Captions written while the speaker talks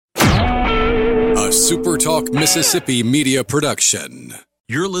a Super Talk Mississippi media production.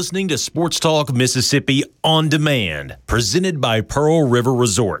 You're listening to Sports Talk Mississippi On Demand, presented by Pearl River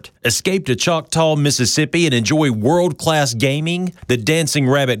Resort. Escape to Choctaw, Mississippi and enjoy world-class gaming, the Dancing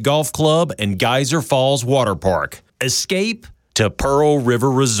Rabbit Golf Club, and Geyser Falls Water Park. Escape to Pearl River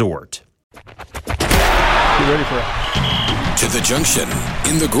Resort. You ready for it? To the junction,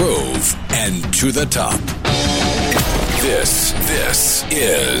 in the Grove, and to the top. This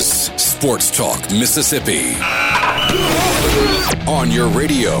is Sports Talk Mississippi. On your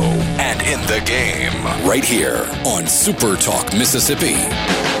radio and in the game, right here on Super Talk Mississippi.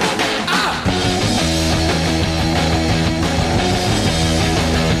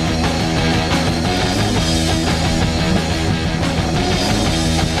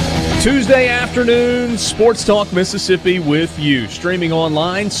 Tuesday afternoon, Sports Talk Mississippi with you. Streaming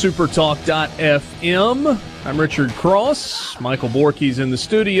online, supertalk.fm. I'm Richard Cross. Michael Borky's in the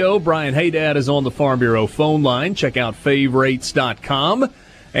studio. Brian Haydad is on the Farm Bureau phone line. Check out favrates.com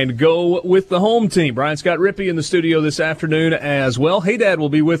and go with the home team. Brian Scott Rippey in the studio this afternoon as well. Haydad will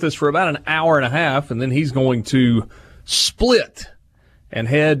be with us for about an hour and a half, and then he's going to split and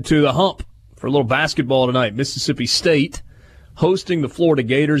head to the hump for a little basketball tonight. Mississippi State hosting the Florida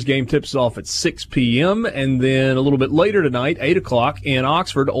Gators. Game tips off at 6 p.m. And then a little bit later tonight, 8 o'clock in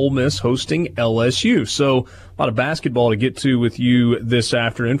Oxford, Ole Miss hosting LSU. So a lot of basketball to get to with you this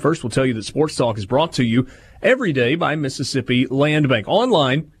afternoon. First, we'll tell you that Sports Talk is brought to you every day by Mississippi Land Bank.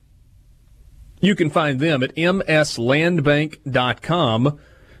 Online, you can find them at mslandbank.com,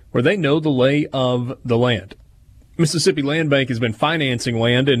 where they know the lay of the land. Mississippi Land Bank has been financing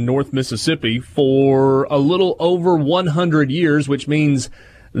land in North Mississippi for a little over 100 years, which means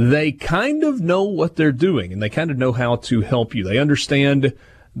they kind of know what they're doing, and they kind of know how to help you. They understand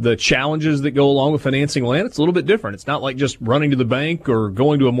the challenges that go along with financing land. It's a little bit different. It's not like just running to the bank or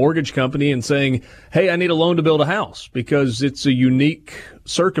going to a mortgage company and saying, hey, I need a loan to build a house, because it's a unique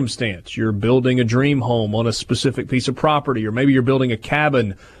circumstance. You're building a dream home on a specific piece of property, or maybe you're building a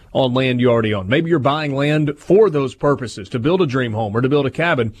cabin on land you already own. Maybe you're buying land for those purposes, to build a dream home or to build a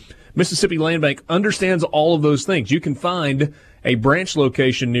cabin. Mississippi Land Bank understands all of those things. You can find a branch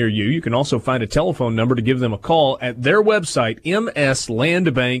location near you. You can also find a telephone number to give them a call at their website,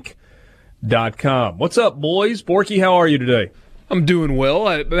 mslandbank.com. What's up, boys? Borky, how are you today? I'm doing well.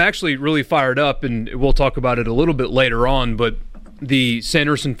 I'm actually really fired up, and we'll talk about it a little bit later on, but the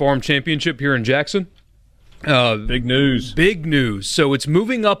Sanderson Farm Championship here in Jackson, big news. Big news. So it's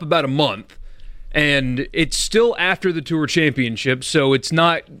moving up about a month, and it's still after the Tour Championship, so it's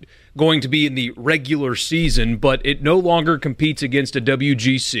not going to be in the regular season, but it no longer competes against a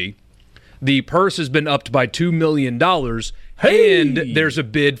WGC. The purse has been upped by $2 million, and there's a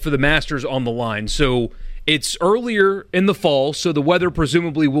bid for the Masters on the line. So it's earlier in the fall, so the weather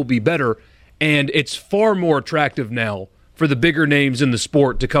presumably will be better, and it's far more attractive now for the bigger names in the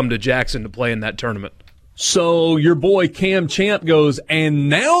sport to come to Jackson to play in that tournament. So your boy Cam Champ goes, and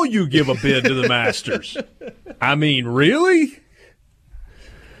now you give a bid to the Masters. I mean, really?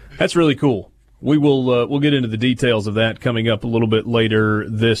 That's really cool. We'll get into the details of that coming up a little bit later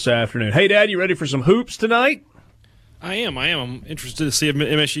this afternoon. Hey, Dad, you ready for some hoops tonight? I am. I'm interested to see if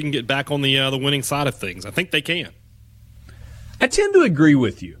MSU can get back on the winning side of things. I think they can. I tend to agree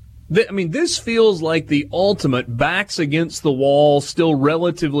with you. I mean, this feels like the ultimate backs against the wall, still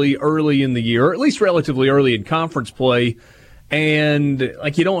relatively early in the year, or at least relatively early in conference play, and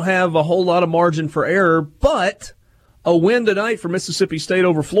like you don't have a whole lot of margin for error, but a win tonight for Mississippi State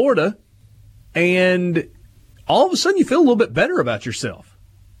over Florida, and all of a sudden you feel a little bit better about yourself.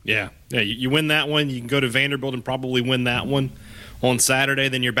 Yeah, you win that one, you can go to Vanderbilt and probably win that one on Saturday,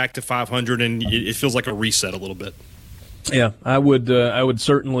 then you're back to 500, and it feels like a reset a little bit. Yeah, I would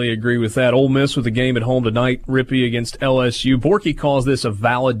certainly agree with that. Ole Miss with a game at home tonight, Rippey against LSU. Borky calls this a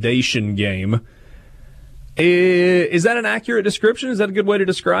validation game. Is that an accurate description? Is that a good way to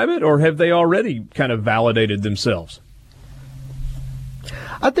describe it? Or have they already kind of validated themselves?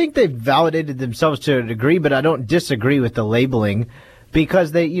 I think they've validated themselves to a degree, but I don't disagree with the labeling,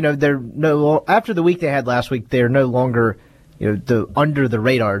 because they're after the week they had last week, they're no longer the under the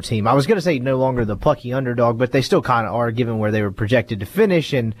radar team. I was going to say no longer the plucky underdog, but they still kind of are, given where they were projected to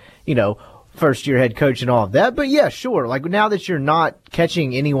finish and first year head coach and all of that. But yeah, sure. Like now that you're not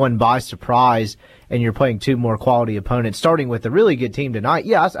catching anyone by surprise and you're playing two more quality opponents, starting with a really good team tonight,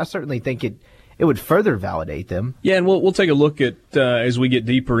 yeah, I certainly think it would further validate them. Yeah, and we'll take a look at, as we get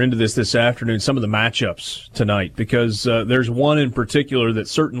deeper into this afternoon, some of the matchups tonight, because there's one in particular that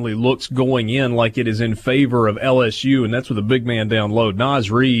certainly looks going in like it is in favor of LSU, and that's with a big man down low.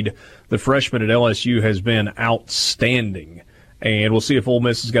 Naz Reid, the freshman at LSU, has been outstanding. And we'll see if Ole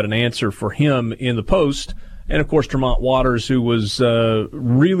Miss has got an answer for him in the post. And, of course, Tremont Waters, who was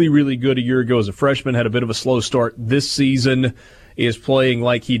really, really good a year ago as a freshman, had a bit of a slow start this season, is playing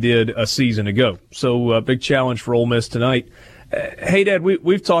like he did a season ago. So a big challenge for Ole Miss tonight. Hey, Dad,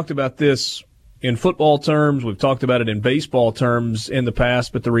 we've talked about this in football terms. We've talked about it in baseball terms in the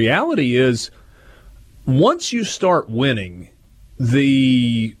past. But the reality is, once you start winning,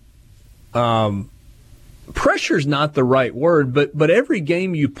 the pressure's not the right word, but every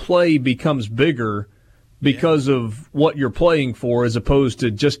game you play becomes bigger because of what you're playing for, as opposed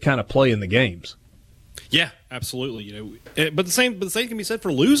to just kind of playing the games. Yeah, absolutely. But the same can be said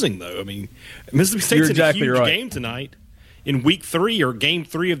for losing, though. I mean, Mississippi State's exactly in a huge right. game tonight in Week 3 or Game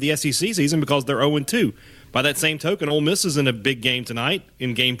 3 of the SEC season because they're 0-2. By that same token, Ole Miss is in a big game tonight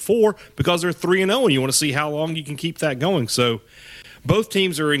in Game 4 because they're 3-0, and you want to see how long you can keep that going. So both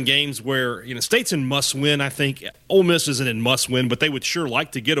teams are in games where, State's in must-win, I think. Ole Miss isn't in must-win, but they would sure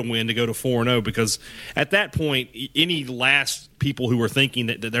like to get a win to go to 4-0 because at that point, any last people who are thinking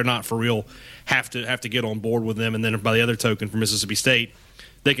that they're not for real have to get on board with them. And then by the other token, for Mississippi State,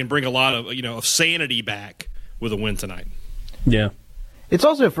 they can bring a lot of, of sanity back with a win tonight. Yeah. It's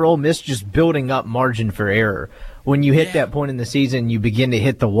also for Ole Miss just building up margin for error. When you hit that point in the season, you begin to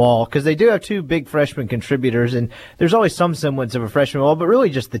hit the wall because they do have two big freshman contributors, and there's always some semblance of a freshman wall, but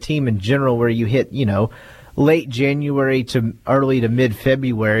really just the team in general where you hit, late January to early to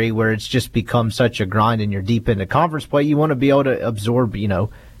mid-February where it's just become such a grind and you're deep into conference play. You want to be able to absorb,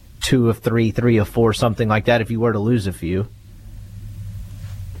 2 of 3, 3 of 4, something like that if you were to lose a few.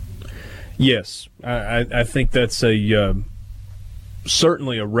 Yes, I think that's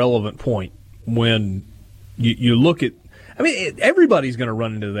certainly a relevant point when you look at – everybody's going to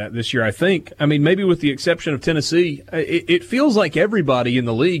run into that this year, I think. Maybe with the exception of Tennessee, it feels like everybody in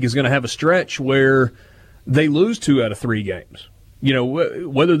the league is going to have a stretch where they lose 2 out of 3 games.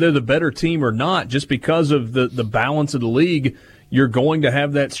 Whether they're the better team or not, just because of the balance of the league, you're going to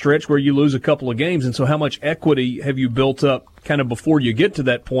have that stretch where you lose a couple of games. And so how much equity have you built up kind of before you get to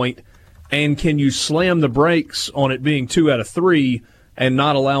that point? And can you slam the brakes on it being 2 out of 3 and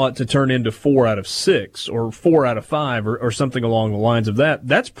not allow it to turn into 4 out of 6 or 4 out of 5 or something along the lines of that?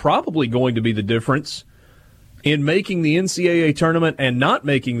 That's probably going to be the difference in making the NCAA tournament and not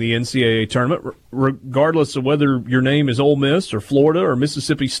making the NCAA tournament, regardless of whether your name is Ole Miss or Florida or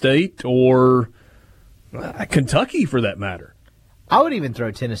Mississippi State or Kentucky for that matter. I would even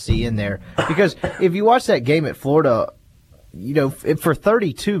throw Tennessee in there because if you watch that game at Florida, for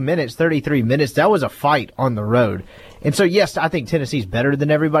 32 minutes, 33 minutes, that was a fight on the road. And so, yes, I think Tennessee's better than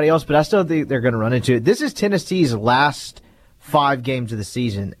everybody else, but I still think they're going to run into it. This is Tennessee's last 5 games of the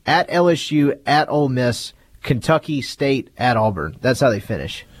season. At LSU, at Ole Miss, Kentucky State, at Auburn. That's how they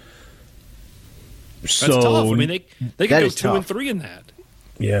finish. That's tough. They could go 2 tough. and 3 in that.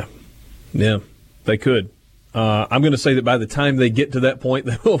 Yeah, they could. I'm going to say that by the time they get to that point,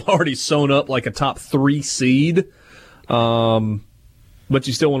 they will have already sewn up like a top 3 seed. But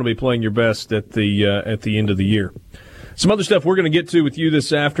you still want to be playing your best at the end of the year. Some other stuff we're going to get to with you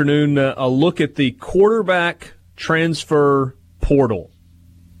this afternoon, a look at the quarterback transfer portal.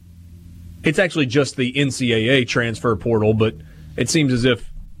 It's actually just the NCAA transfer portal, but it seems as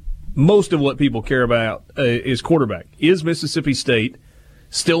if most of what people care about is quarterback. Is Mississippi State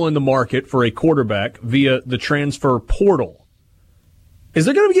still in the market for a quarterback via the transfer portal? Is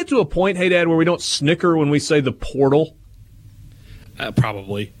there going to get to a point, hey, Dad, where we don't snicker when we say the portal?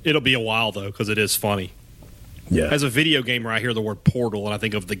 Probably. It'll be a while, though, because it is funny. Yeah. As a video gamer, I hear the word portal, and I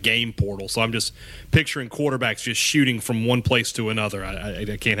think of the game Portal. So I'm just picturing quarterbacks just shooting from one place to another.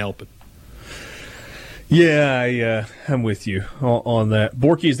 I can't help it. Yeah, I'm with you on that.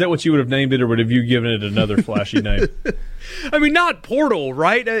 Borky, is that what you would have named it, or would have you given it another flashy name? Not portal,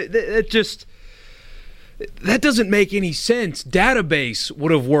 right? That doesn't make any sense. Database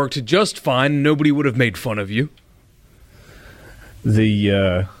would have worked just fine. Nobody would have made fun of you.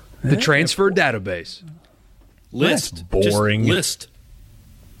 The transfer database. List. That's boring. Just list.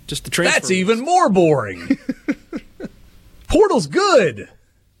 Just the transfer. That's even more boring. Portal's good.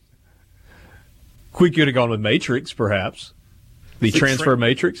 We could have gone with Matrix, perhaps. The transfer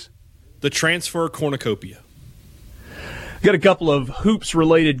Matrix. The transfer cornucopia. Got a couple of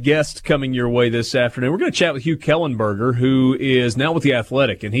hoops-related guests coming your way this afternoon. We're going to chat with Hugh Kellenberger, who is now with The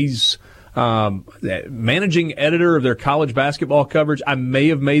Athletic, and he's managing editor of their college basketball coverage. I may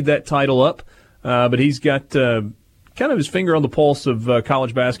have made that title up, but he's got kind of his finger on the pulse of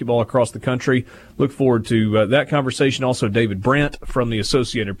college basketball across the country. Look forward to that conversation. Also, David Brandt from the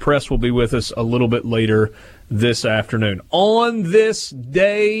Associated Press will be with us a little bit later this afternoon. On this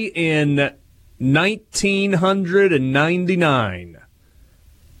day in 1999.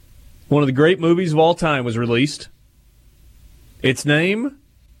 One of the great movies of all time was released. Its name,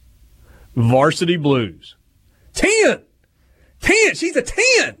 Varsity Blues. 10! She's a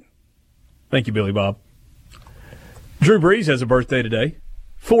 10! Thank you, Billy Bob. Drew Brees has a birthday today.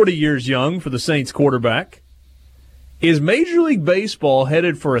 40 years young for the Saints quarterback. Is Major League Baseball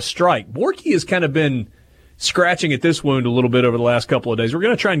headed for a strike? Borky has kind of been scratching at this wound a little bit over the last couple of days. We're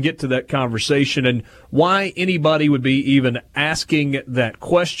going to try and get to that conversation and why anybody would be even asking that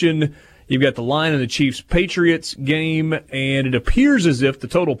question. You've got the line in the Chiefs-Patriots game, and it appears as if the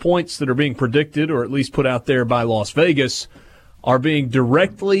total points that are being predicted, or at least put out there by Las Vegas, are being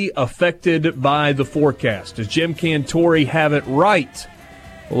directly affected by the forecast. Does Jim Cantore have it right?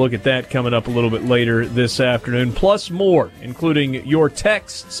 We'll look at that coming up a little bit later this afternoon, plus more, including your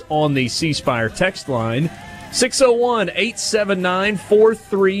texts on the C Spire text line,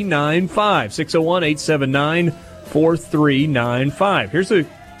 601-879-4395, 601-879-4395. Here's a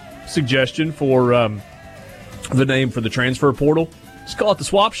suggestion for the name for the transfer portal. Let's call it the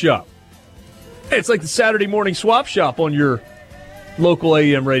Swap Shop. Hey, it's like the Saturday morning Swap Shop on your local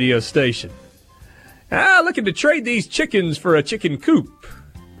AM radio station. Looking to trade these chickens for a chicken coop.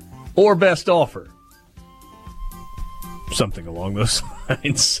 Or best offer. Something along those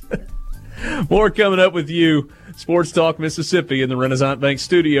lines. More coming up with you. Sports Talk Mississippi in the Renaissance Bank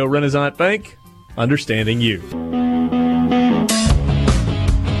studio. Renaissance Bank, understanding you.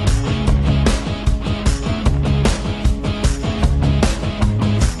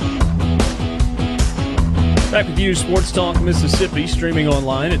 Back with you, Sports Talk Mississippi, streaming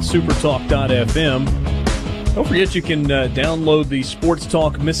online at supertalk.fm. Don't forget you can download the Sports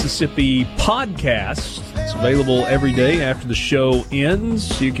Talk Mississippi podcast. It's available every day after the show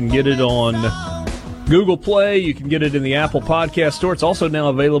ends. You can get it on Google Play. You can get it in the Apple Podcast Store. It's also now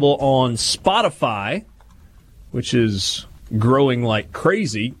available on Spotify, which is growing like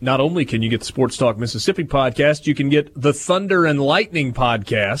crazy. Not only can you get the Sports Talk Mississippi podcast, you can get the Thunder and Lightning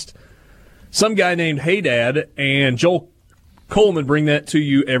podcast. Some guy named Hey Dad and Joel Coleman bring that to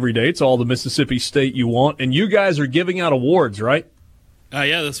you every day. It's all the Mississippi State you want. And you guys are giving out awards, right?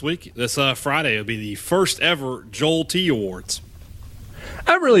 Yeah, this Friday will be the first ever Joel T. Awards.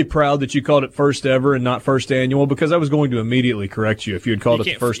 I'm really proud that you called it first ever and not first annual, because I was going to immediately correct you if you had called it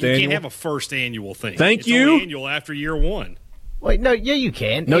the first annual. You can't have a first annual thing. Thank you. It's only annual after year one. Wait, no, yeah, you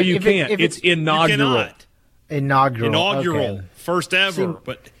can. No, you can't. It's inaugural. You cannot. Inaugural. Okay. First ever.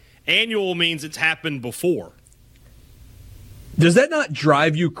 But annual means it's happened before. Does that not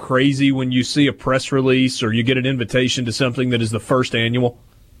drive you crazy when you see a press release or you get an invitation to something that is the first annual?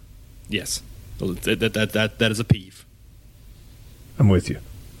 Yes. That is a peeve. I'm with you.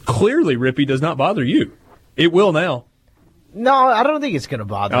 Clearly, Rippy does not bother you. It will now. No, I don't think it's going to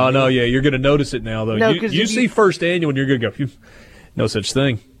bother me. Oh, no, yeah, you're going to notice it now, though. No, you see first annual and you're going to go, no such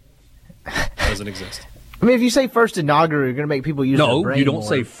thing. Doesn't exist. I mean, if you say first inaugural, you're going to make people use their brain No, you don't more.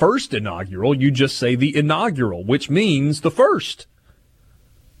 say first inaugural. You just say the inaugural, which means the first.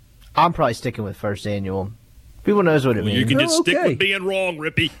 I'm probably sticking with first annual. People knows what it means. You can just stick okay. with being wrong,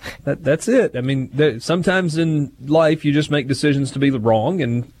 Rippy. That's it. I mean, sometimes in life you just make decisions to be wrong,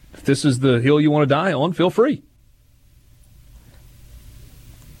 and if this is the hill you want to die on, feel free.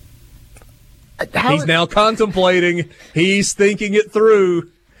 He's now contemplating. He's thinking it through.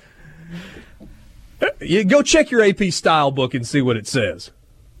 You go check your AP style book and see what it says.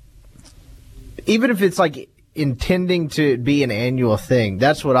 Even if it's like intending to be an annual thing,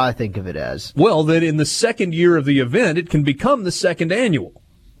 that's what I think of it as. Well, then in the second year of the event, it can become the second annual.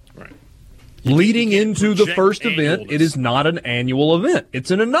 Right. Leading into the first event, it is not an annual event. It's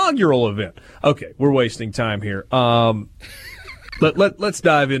an inaugural event. Okay, we're wasting time here. Let's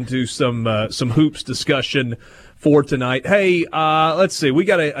dive into some hoops discussion for tonight. Hey, let's see. We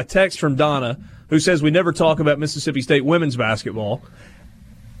got a text from Donna who says we never talk about Mississippi State women's basketball.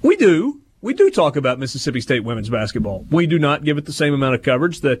 We do. We do talk about Mississippi State women's basketball. We do not give it the same amount of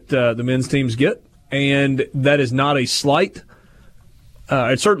coverage that the men's teams get, and that is not a slight.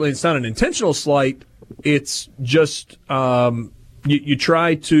 It's not an intentional slight. It's just you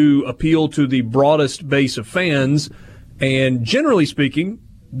try to appeal to the broadest base of fans, and generally speaking,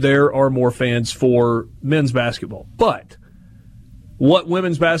 there are more fans for men's basketball. But what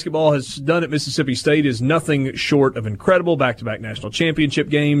women's basketball has done at Mississippi State is nothing short of incredible. Back-to-back national championship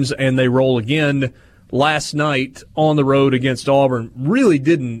games, and they roll again last night on the road against Auburn. Really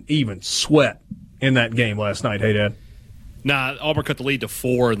didn't even sweat in that game last night. Hey, Dad. Nah, Auburn cut the lead to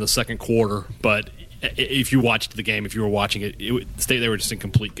 4 in the second quarter, but if you watched the game, if you were watching it, they were just in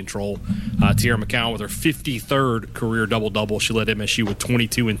complete control. Tierra McCowan with her 53rd career double-double. She led MSU with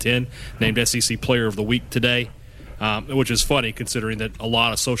 22 and 10, named SEC Player of the Week today, which is funny considering that a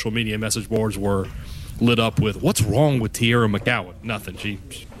lot of social media message boards were lit up with, what's wrong with Tierra McCowan? Nothing.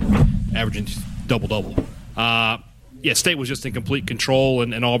 She's averaging double-double. State was just in complete control,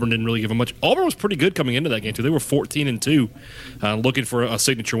 and Auburn didn't really give them much. Auburn was pretty good coming into that game, too. They were 14-2, looking for a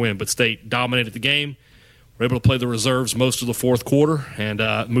signature win, but State dominated the game. Were able to play the reserves most of the fourth quarter and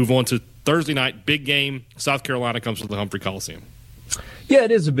move on to Thursday night. Big game. South Carolina comes to the Humphrey Coliseum. Yeah,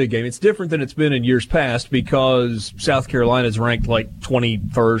 it is a big game. It's different than it's been in years past because South Carolina is ranked like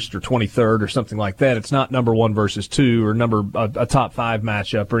 21st or 23rd or something like that. It's not number 1 versus 2 or a top 5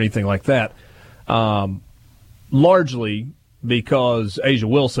 matchup or anything like that. Largely because Asia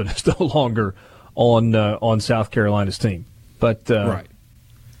Wilson is no longer on South Carolina's team. But right.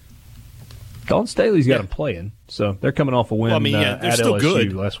 Dawn Staley's got them playing, so they're coming off a win at still LSU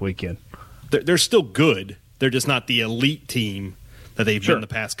good. last weekend. They're still good. They're just not the elite team that they've been the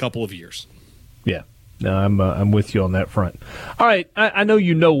past couple of years. Yeah. No, I'm with you on that front. All right, I know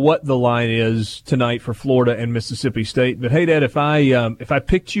you know what the line is tonight for Florida and Mississippi State, but hey, Dad, if I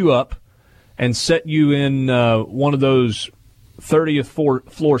picked you up and set you in one of those 30th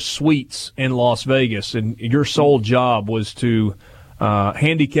floor suites in Las Vegas, and your sole job was to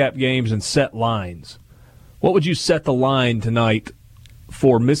handicap games and set lines, what would you set the line tonight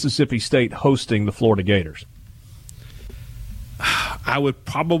for Mississippi State hosting the Florida Gators? I would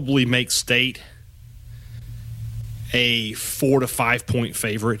probably make State a 4 to 5 point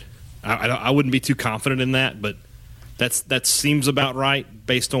favorite. I wouldn't be too confident in that, but that seems about right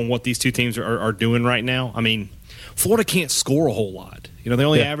based on what these two teams are doing right now. I mean, Florida can't score a whole lot. They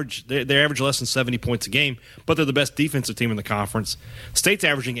only average less than 70 points a game, but they're the best defensive team in the conference. State's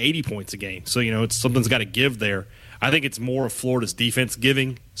averaging 80 points a game, so something's got to give there. I think it's more of Florida's defense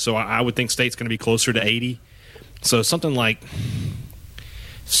giving, so I would think State's going to be closer to 80. So something like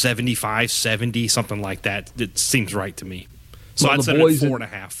 75, 70, something like that. It seems right to me. So I'd set it at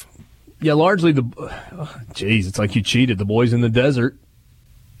 4.5. Yeah, largely it's like you cheated. The boys in the desert,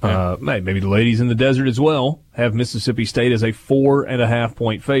 maybe the ladies in the desert as well, have Mississippi State as a 4.5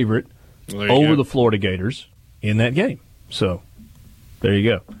 point favorite over the Florida Gators in that game. So there you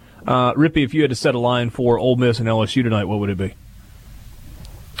go. Rippy, if you had to set a line for Ole Miss and LSU tonight, what would it be?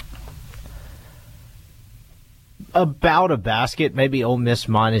 About a basket, maybe Ole Miss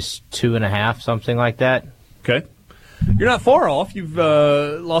minus 2.5, something like that. Okay. You're not far off. You've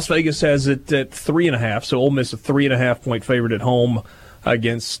Las Vegas has it at 3.5, so Ole Miss a 3.5 point favorite at home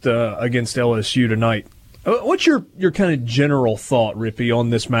against LSU tonight. What's your kind of general thought, Rippy, on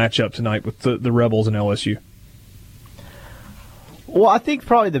this matchup tonight with the Rebels and LSU? Well, I think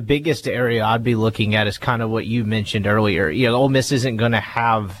probably the biggest area I'd be looking at is kind of what you mentioned earlier. Ole Miss isn't going to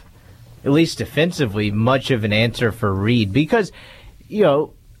have, at least defensively, much of an answer for Reed because,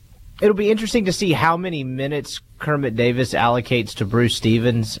 it'll be interesting to see how many minutes Kermit Davis allocates to Bruce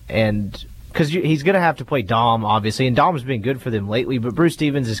Stevens, and because he's going to have to play Dom, obviously, and Dom's been good for them lately, but Bruce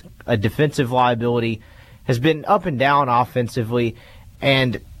Stevens is a defensive liability, has been up and down offensively,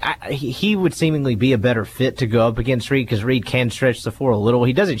 and he would seemingly be a better fit to go up against Reed because Reed can stretch the floor a little.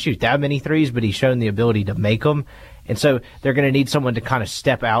 He doesn't shoot that many threes, but he's shown the ability to make them, and so they're going to need someone to kind of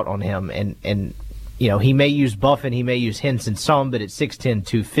step out on him, and he may use Buffin, he may use Henson some, but at 6'10",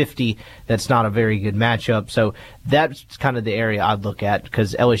 250, that's not a very good matchup. So that's kind of the area I'd look at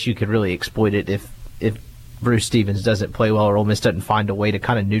because LSU could really exploit it if Bruce Stevens doesn't play well or Ole Miss doesn't find a way to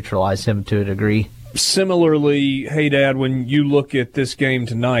kind of neutralize him to a degree. Similarly, hey, Dad, when you look at this game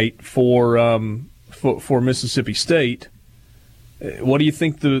tonight for Mississippi State, what do you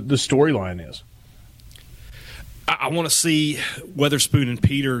think the storyline is? I want to see Weatherspoon and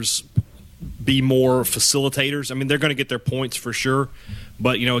Peters be more facilitators. I mean, they're going to get their points for sure,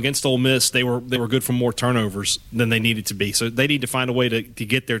 but against Ole Miss, they were good for more turnovers than they needed to be. So they need to find a way to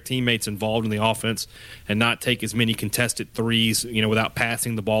get their teammates involved in the offense and not take as many contested threes, without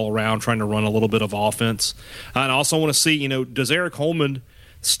passing the ball around, trying to run a little bit of offense. And I also want to see, does Eric Holman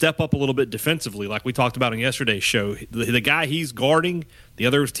step up a little bit defensively, like we talked about in yesterday's show? The guy he's guarding, the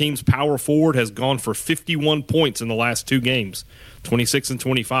other team's power forward, has gone for 51 points in the last 2 games, 26 and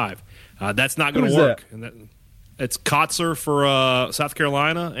 25. That's not going to work. It's Kotzer for South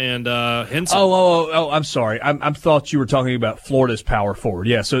Carolina and Henson. Oh! I'm sorry. I thought you were talking about Florida's power forward.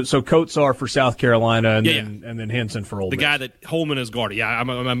 Yeah. So Kotzer for South Carolina and then Henson for Ole Miss. The guy that Holman has guarded. Yeah,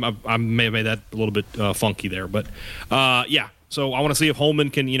 I may have made that a little bit funky there, but yeah. So I want to see if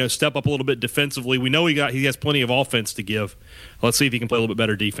Holman can step up a little bit defensively. We know he has plenty of offense to give. Let's see if he can play a little bit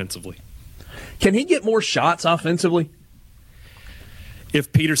better defensively. Can he get more shots offensively?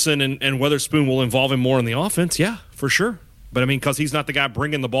 If Peterson and Weatherspoon will involve him more in the offense, yeah, for sure. But, I mean, because he's not the guy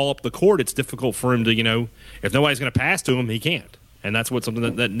bringing the ball up the court, it's difficult for him to, if nobody's going to pass to him, he can't. And that's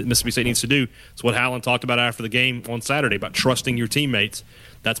something that Mississippi State needs to do. It's what Howland talked about after the game on Saturday, about trusting your teammates.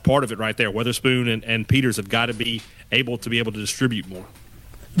 That's part of it right there. Weatherspoon and Peters have got to be able to distribute more.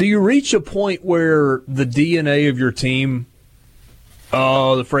 Do you reach a point where the DNA of your team,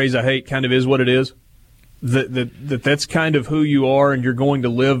 the phrase I hate, kind of is what it is? That's kind of who you are, and you're going to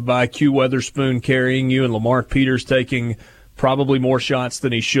live by Q Weatherspoon carrying you and Lamar Peters taking probably more shots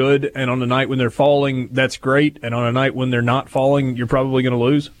than he should, and on a night when they're falling, that's great, and on a night when they're not falling, you're probably going to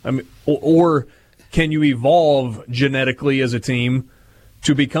lose? I mean, or can you evolve genetically as a team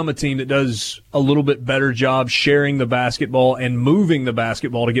to become a team that does a little bit better job sharing the basketball and moving the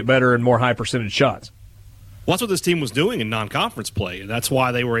basketball to get better and more high percentage shots? Well, that's what this team was doing in non-conference play, and that's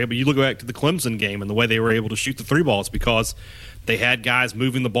why they were able – you look back to the Clemson game and the way they were able to shoot the three balls, because they had guys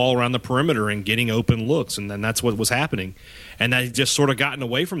moving the ball around the perimeter and getting open looks, and then that's what was happening. And they've just sort of gotten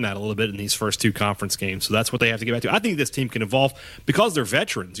away from that a little bit in these first two conference games, so that's what they have to get back to. I think this team can evolve because they're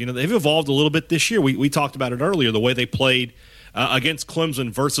veterans. They've evolved a little bit this year. We talked about it earlier, the way they played against Clemson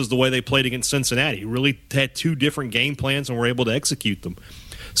versus the way they played against Cincinnati. Really had two different game plans and were able to execute them.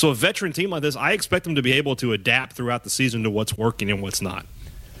 So a veteran team like this, I expect them to be able to adapt throughout the season to what's working and what's not.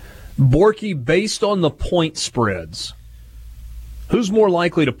 Borky, based on the point spreads, who's more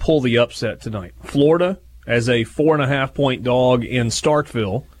likely to pull the upset tonight? Florida as a 4.5-point dog in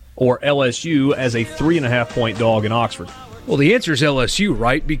Starkville, or LSU as a 3.5-point dog in Oxford? Well, the answer is LSU,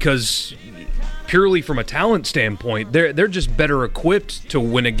 right? Because purely from a talent standpoint, they're just better equipped to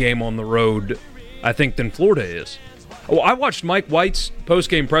win a game on the road, I think, than Florida is. Well, I watched Mike White's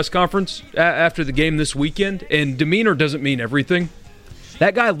post-game press conference after the game this weekend, and demeanor doesn't mean everything.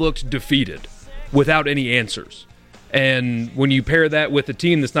 That guy looked defeated without any answers. And when you pair that with a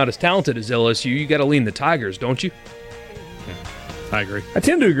team that's not as talented as LSU, you got to lean the Tigers, don't you? Yeah, I agree. I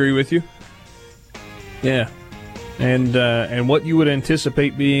tend to agree with you. Yeah. And what you would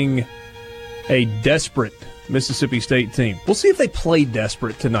anticipate being a desperate Mississippi State team. We'll see if they play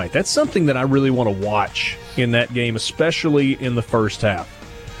desperate tonight. That's something that I really want to watch in that game, especially in the first half.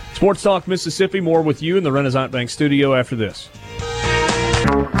 Sports Talk Mississippi, more with you in the Renaissance Bank studio after this.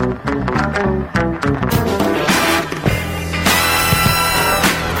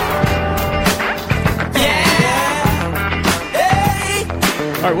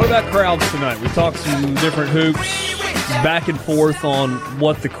 All right, what about crowds tonight? We talked some different hoops, back and forth on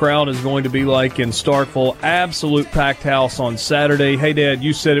what the crowd is going to be like in Starkville. Absolute packed house on Saturday. Hey, Dad,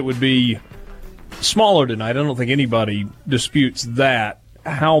 you said it would be smaller tonight. I don't think anybody disputes that.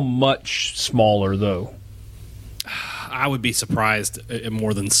 How much smaller, though? I would be surprised at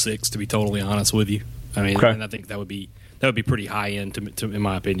more than 6, to be totally honest with you. I mean, okay. And I think that would be pretty high end, to in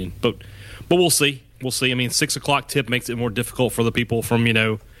my opinion. But we'll see. We'll see. I mean, 6 o'clock tip makes it more difficult for the people from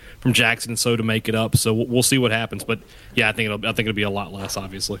Jackson and so to make it up. So we'll see what happens. But yeah, I think it'll be a lot less,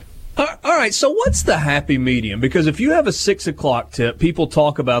 obviously. All right. So what's the happy medium? Because if you have a 6 o'clock tip, people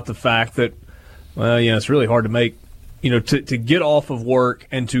talk about the fact that, well, it's really hard to make, to get off of work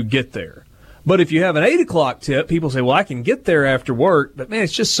and to get there. But if you have an 8 o'clock tip, people say, well, I can get there after work, but man,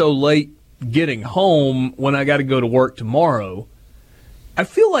 it's just so late getting home when I got to go to work tomorrow. I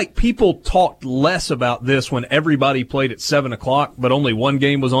feel like people talked less about this when everybody played at 7 o'clock, but only one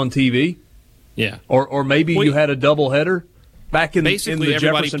game was on TV. Yeah. Or maybe you had a doubleheader back in the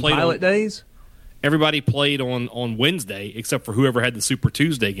Jefferson Pilot days. Everybody played on Wednesday except for whoever had the Super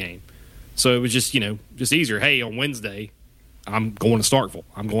Tuesday game. So it was just easier. Hey, on Wednesday, I'm going to Starkville.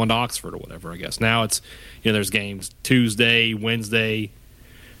 I'm going to Oxford or whatever, I guess. Now it's, there's games Tuesday, Wednesday.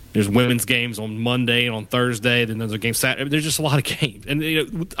 There's women's games on Monday and on Thursday. Then there's a game Saturday. There's just a lot of games. And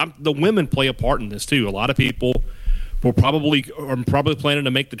the women play a part in this, too. A lot of people are probably planning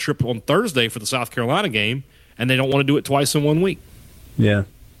to make the trip on Thursday for the South Carolina game, and they don't want to do it twice in 1 week. Yeah.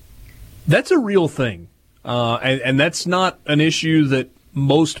 That's a real thing. And that's not an issue that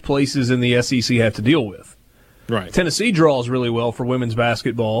most places in the SEC have to deal with. Right. Tennessee draws really well for women's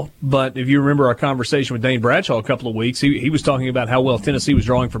basketball, but if you remember our conversation with Dane Bradshaw a couple of weeks, he was talking about how well Tennessee was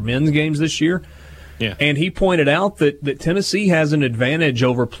drawing for men's games this year. Yeah. And he pointed out that Tennessee has an advantage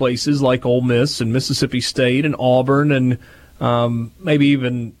over places like Ole Miss and Mississippi State and Auburn and maybe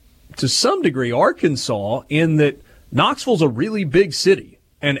even to some degree Arkansas, in that Knoxville's a really big city,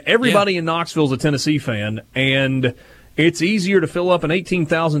 and everybody in Knoxville is a Tennessee fan, and it's easier to fill up an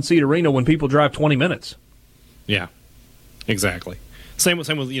 18,000-seat arena when people drive 20 minutes. Yeah, exactly. Same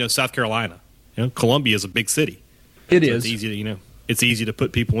with South Carolina. Columbia is a big city. It so is. It's easy to it's easy to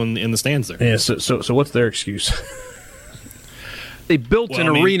put people in the stands there. Yeah. So what's their excuse? They built an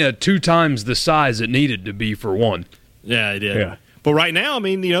arena 2 times the size it needed to be for one. Yeah, they did. Yeah. But right now, I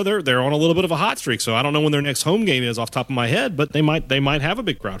mean, they're on a little bit of a hot streak, so I don't know when their next home game is off the top of my head, but they might have a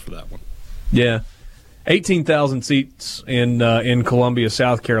big crowd for that one. Yeah. 18,000 seats in Columbia,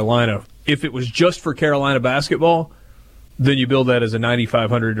 South Carolina. If it was just for Carolina basketball, then you build that as a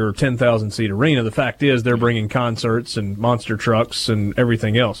 9,500 or 10,000 seat arena. The fact is, they're bringing concerts and monster trucks and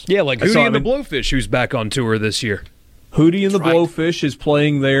everything else. Yeah, like Hootie and the Blowfish, who's back on tour this year. Hootie and the Blowfish is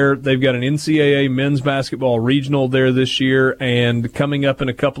playing there. They've got an NCAA men's basketball regional there this year, and coming up in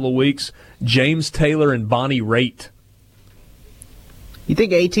a couple of weeks, James Taylor and Bonnie Raitt. You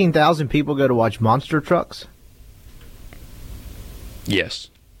think 18,000 people go to watch monster trucks? Yes.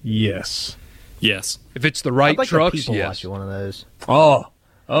 Yes. Yes. If it's the right I'd like trucks, people yes. watch one of those.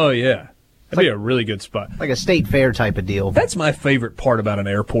 Oh yeah. That'd be a really good spot. Like a state fair type of deal. That's my favorite part about an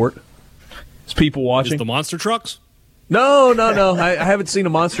airport. Is people watching. Is the monster trucks? No. I haven't seen a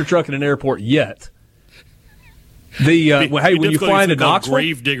monster truck in an airport yet. When you fly into Knoxville,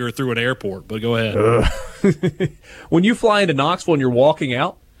 grave digger through an airport. But go ahead. when you fly into Knoxville and you're walking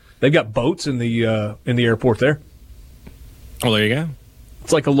out, they've got boats in the airport there. Oh, there you go.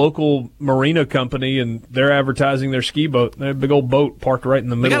 It's like a local marina company, and they're advertising their ski boat. They have a big old boat parked right in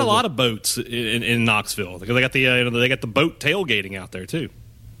the middle. They got a lot of boats in Knoxville. They got the boat tailgating out there too.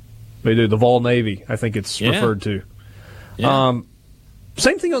 They do. The Vol Navy, I think it's referred to. Yeah.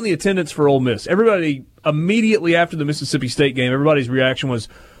 Same thing on the attendance for Ole Miss. Everybody, immediately after the Mississippi State game, everybody's reaction was,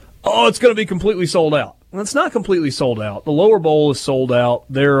 oh, it's going to be completely sold out. Well, it's not completely sold out. The lower bowl is sold out.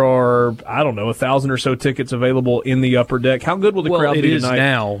 There are, 1,000 or so tickets available in the upper deck. How good will the crowd be tonight?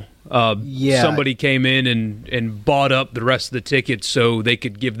 Now. Somebody came in and bought up the rest of the tickets so they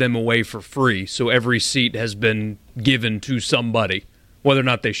could give them away for free. So every seat has been given to somebody. Whether or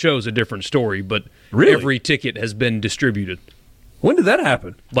not they show is a different story, but really? Every ticket has been distributed. When did that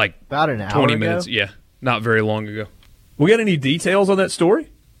happen? Like about an hour 20 ago? minutes. Yeah, not very long ago. We got any details on that story?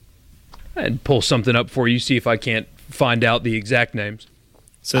 I'd pull something up for you, see if I can't find out the exact names.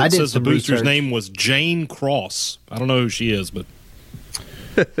 So it says the booster's name was Jane Cross. I don't know who she is, but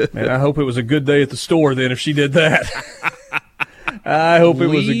man, I hope it was a good day at the store then if she did that. I hope it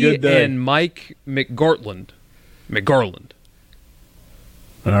was a good day. And Mike McGarland.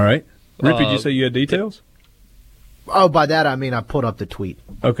 All right. Rip, did you say you had details? Oh, by that I mean I pulled up the tweet.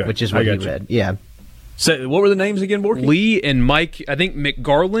 Okay. Which is what you read. Yeah. So, what were the names again, Borky? Lee and Mike, I think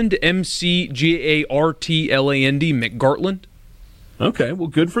McGarland, McGartland, McGartland. Okay, well,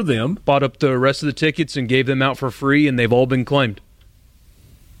 good for them. Bought up the rest of the tickets and gave them out for free, and they've all been claimed.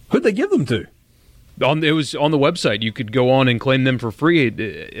 Who'd they give them to? It was on the website. You could go on and claim them for free,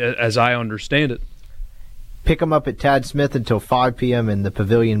 as I understand it. Pick them up at Tad Smith until 5 p.m. and the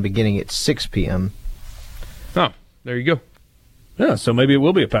pavilion beginning at 6 p.m. Oh, there you go. Yeah, so maybe it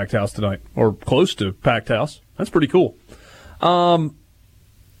will be a packed house tonight, or close to packed house. That's pretty cool.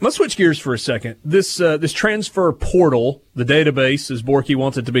 Let's switch gears for a second. This transfer portal, the database, as Borky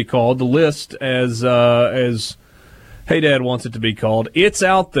wants it to be called, the list, as Hey Dad wants it to be called, it's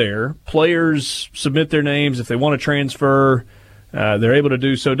out there. Players submit their names if they want to transfer. They're able to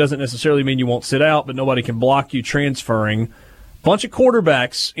do so. It doesn't necessarily mean you won't sit out, but nobody can block you transferring. Bunch of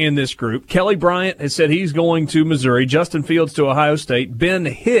quarterbacks in this group. Kelly Bryant has said he's going to Missouri. Justin Fields to Ohio State. Ben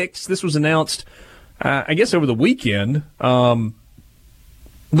Hicks, this was announced, I guess, over the weekend,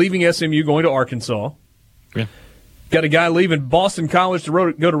 leaving SMU, going to Arkansas. Yeah. Got a guy leaving Boston College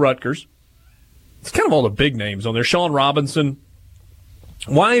to go to Rutgers. It's kind of all the big names on there. Sean Robinson.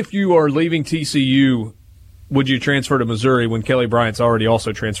 Why, if you are leaving TCU, would you transfer to Missouri when Kelly Bryant's already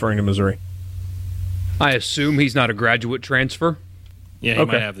also transferring to Missouri? I assume he's not a graduate transfer. Yeah, he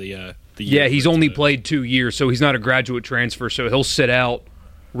might have the yeah, he's only played 2 years, so he's not a graduate transfer, so he'll sit out,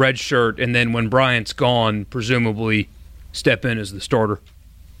 redshirt, and then when Bryant's gone, presumably step in as the starter.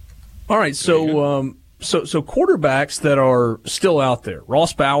 All right, so quarterbacks that are still out there.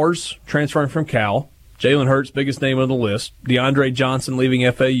 Ross Bowers transferring from Cal. Jalen Hurts, biggest name on the list. DeAndre Johnson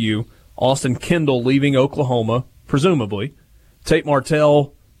leaving FAU. Austin Kendall leaving Oklahoma, presumably. Tate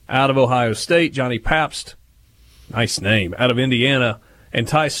Martell out of Ohio State. Johnny Pabst, nice name, out of Indiana. And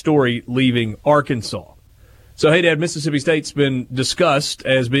Ty Storey leaving Arkansas. So, hey, Dad, Mississippi State's been discussed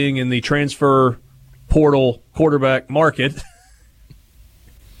as being in the transfer portal quarterback market.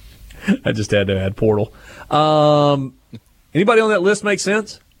 I just had to add portal. Anybody on that list make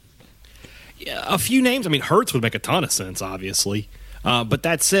sense? Yeah, a few names. I mean, Hurts would make a ton of sense, obviously. But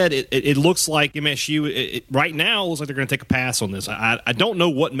that said, it looks like MSU right now looks like they're going to take a pass on this. I don't know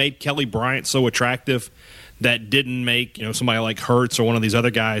what made Kelly Bryant so attractive. that didn't make somebody like Hurts or one of these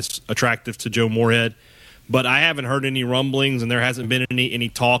other guys attractive to Joe Moorhead. But I haven't heard any rumblings, and there hasn't been any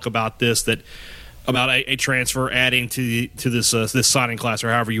talk about this about a transfer adding to this signing class, or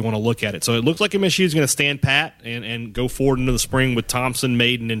however you want to look at it. So it looks like MSU is going to stand pat and go forward into the spring with Thompson,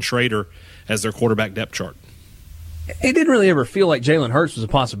 Maiden, and Schrader as their quarterback depth chart. It didn't really ever feel like Jalen Hurts was a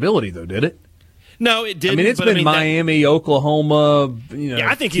possibility, though, did it? No, it didn't. I mean, it's been Miami, Oklahoma.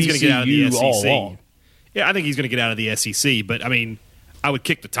 I think he's going to get out of the SEC. All along. Yeah, I think he's going to get out of the SEC. But I mean, I would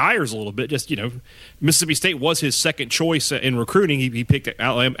kick the tires a little bit. Just Mississippi State was his second choice in recruiting. He picked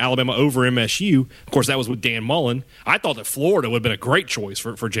Alabama over MSU. Of course, that was with Dan Mullen. I thought that Florida would have been a great choice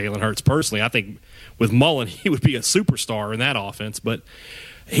for Jalen Hurts personally. I think with Mullen, he would be a superstar in that offense. But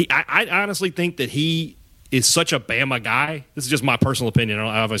I honestly think that he is such a Bama guy. This is just my personal opinion.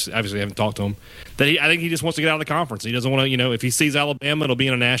 I obviously haven't talked to him. I think he just wants to get out of the conference. He doesn't want to, if he sees Alabama, it'll be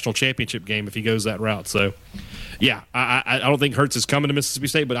in a national championship game if he goes that route. So, yeah, I don't think Hurts is coming to Mississippi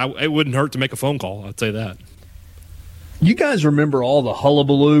State, but it wouldn't hurt to make a phone call. I'd say that. You guys remember all the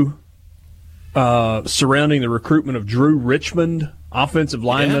hullabaloo surrounding the recruitment of Drew Richmond, offensive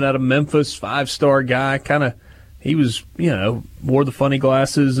lineman out of Memphis, 5-star guy, he was, wore the funny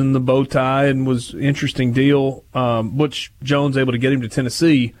glasses and the bow tie and was an interesting deal. Butch Jones able to get him to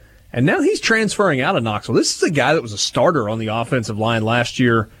Tennessee, and now he's transferring out of Knoxville. This is a guy that was a starter on the offensive line last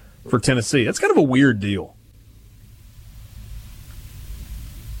year for Tennessee. That's kind of a weird deal.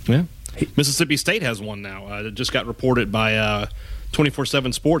 Yeah. Mississippi State has one now. It just got reported by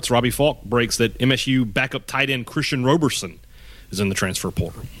 24/7 Sports. Robbie Falk breaks that MSU backup tight end Christian Roberson is in the transfer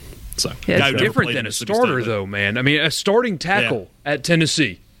portal. So yeah, it's different than a starter, though, man. I mean, a starting tackle at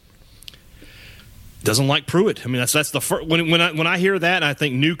Tennessee. Doesn't like Pruitt. I mean, that's the first. When I hear that, I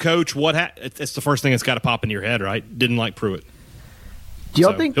think new coach. It's the first thing that's got to pop into your head, right? Didn't like Pruitt. Do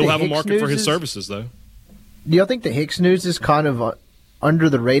y'all think he'll have a market for his services, though? Do y'all think the Hicks news is kind of under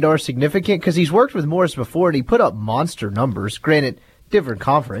the radar significant? Because he's worked with Morris before, and he put up monster numbers. Granted, different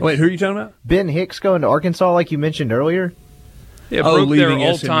conference. Wait, who are you talking about? Ben Hicks going to Arkansas, like you mentioned earlier. Yeah, broke their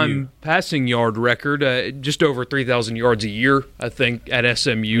all-time passing yard record, just over 3,000 yards a year, I think, at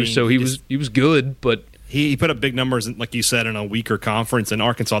SMU. I mean, so he was good, but he put up big numbers, like you said, in a weaker conference. In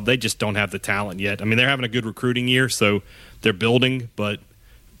Arkansas, they just don't have the talent yet. I mean, they're having a good recruiting year, so they're building. But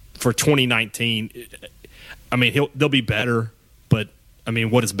for 2019, I mean, they'll be better. But I mean,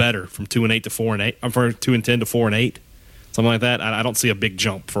 what is better from 2-8 to 4-8? I'm from 2-10 to 4-8, something like that. I don't see a big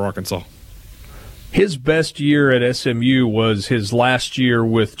jump for Arkansas. His best year at SMU was his last year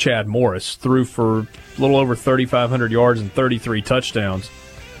with Chad Morris, threw for a little over 3,500 yards and 33 touchdowns.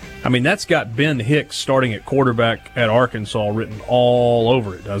 I mean, that's got Ben Hicks starting at quarterback at Arkansas written all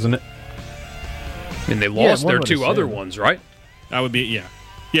over it, doesn't it? And they lost their two other ones, right? That would be,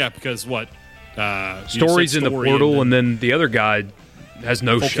 yeah, because what? Story's in the portal, and then the other guy has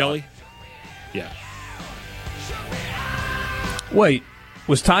no shot. Kelly? Yeah. Wait,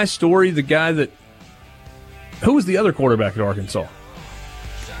 was Ty Story the guy that... Who was the other quarterback at Arkansas?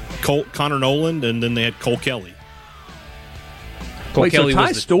 Connor Noland, and then they had Cole Kelly. So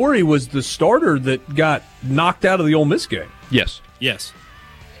Ty Story was the starter that got knocked out of the Ole Miss game. Yes.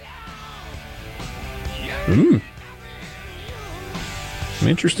 Some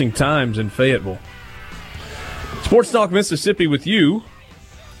interesting times in Fayetteville. Sports Talk Mississippi with you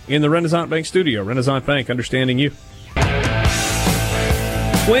in the Renaissance Bank studio. Renaissance Bank, understanding you.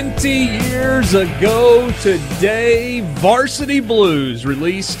 20 years ago today, Varsity Blues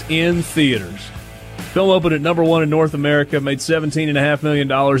released in theaters. Film opened at number 1 in North America, made $17.5 million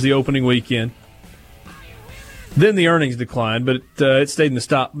the opening weekend. Then the earnings declined, but it stayed in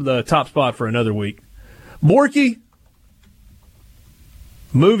the top spot for another week. Borky,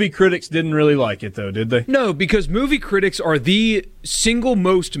 movie critics didn't really like it, though, did they? No, because movie critics are the single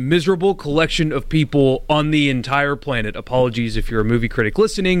most miserable collection of people on the entire planet. Apologies if you're a movie critic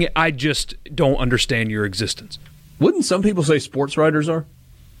listening. I just don't understand your existence. Wouldn't some people say sports writers are?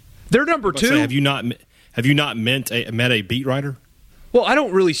 They're number 2. Have you not met a beat writer? Well, I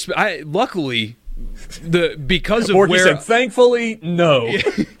don't really. Luckily, because of Borky where said, thankfully, no.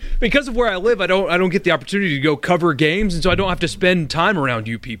 Because of where I live, I don't get the opportunity to go cover games, and so I don't have to spend time around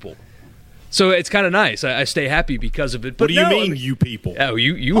you people. So it's kind of nice. I stay happy because of it. But what do you mean, you people? Oh,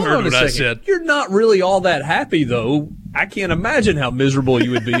 you heard what I said. You're not really all that happy, though. I can't imagine how miserable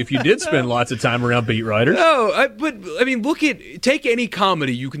you would be if you did spend lots of time around beat writers. No, but I mean, take any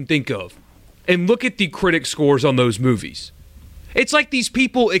comedy you can think of, and look at the critic scores on those movies. It's like these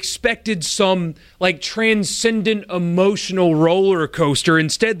people expected some like transcendent emotional roller coaster.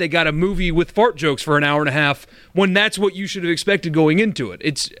 Instead, they got a movie with fart jokes for an hour and a half when that's what you should have expected going into it.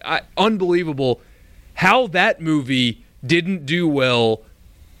 It's unbelievable how that movie didn't do well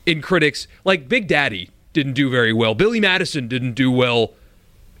in critics. Like Big Daddy didn't do very well. Billy Madison didn't do well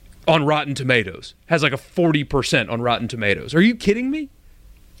on Rotten Tomatoes. Has like a 40% on Rotten Tomatoes. Are you kidding me?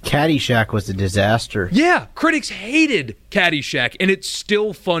 Caddyshack was a disaster. Yeah, critics hated Caddyshack, and it's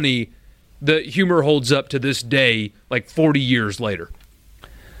still funny. The humor holds up to this day, like 40 years later.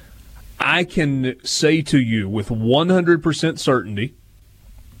 I can say to you with 100% certainty,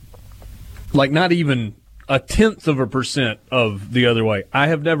 like not even 0.1% of the other way, I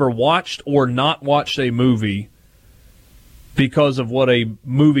have never watched or not watched a movie because of what a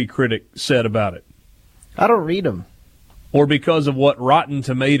movie critic said about it. I don't read them. Or because of what Rotten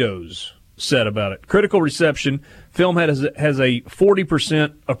Tomatoes said about it. Critical reception, film has a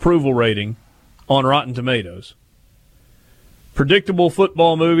 40% approval rating on Rotten Tomatoes. Predictable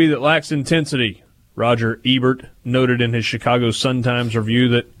football movie that lacks intensity. Roger Ebert noted in his Chicago Sun-Times review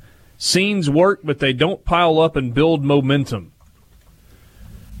that scenes work, but they don't pile up and build momentum.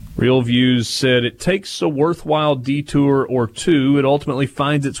 Real Views said it takes a worthwhile detour or two. It ultimately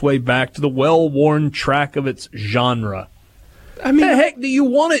finds its way back to the well-worn track of its genre. I mean, the heck do you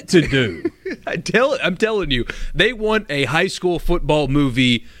want it to do? I'm telling you, they want a high school football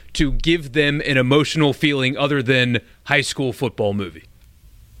movie to give them an emotional feeling other than high school football movie.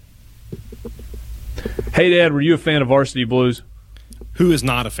 Hey, Dad, were you a fan of Varsity Blues? Who is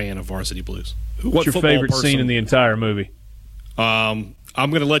not a fan of Varsity Blues? What's your favorite scene in the entire movie? I'm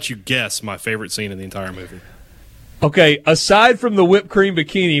going to let you guess my favorite scene in the entire movie. Okay, aside from the whipped cream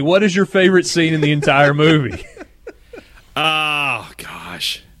bikini, what is your favorite scene in the entire movie? Oh,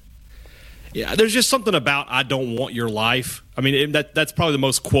 gosh. Yeah, there's just something about I don't want your life. I mean, that's probably the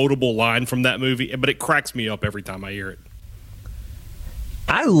most quotable line from that movie, but it cracks me up every time I hear it.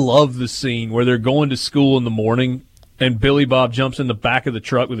 I love the scene where they're going to school in the morning and Billy Bob jumps in the back of the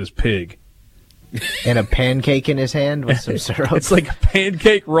truck with his pig. And a pancake in his hand with some syrup. It's like a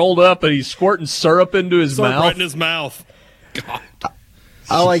pancake rolled up and he's squirting syrup into his mouth. Right in his mouth. God.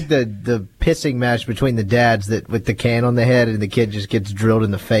 I like the pissing match between the dads that with the can on the head and the kid just gets drilled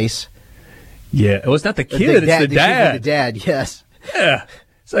in the face. Yeah, well, it's not the kid, it's the dad. The dad, yes. Yeah.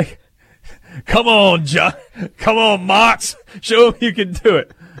 It's like, come on, John. Come on, Mox. Show him you can do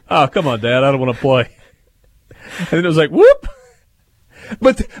it. Oh, come on, Dad. I don't want to play. And then it was like, whoop.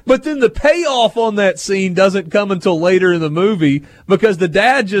 But then the payoff on that scene doesn't come until later in the movie because the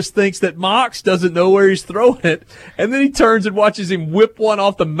dad just thinks that Mox doesn't know where he's throwing it. And then he turns and watches him whip one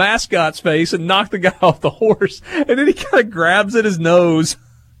off the mascot's face and knock the guy off the horse. And then he kind of grabs at his nose.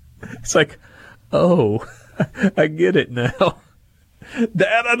 It's like, oh, I get it now.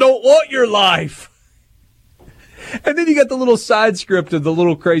 Dad, I don't want your life. And then you got the little side script of the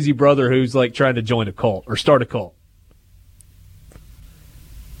little crazy brother who's like trying to join a cult or start a cult.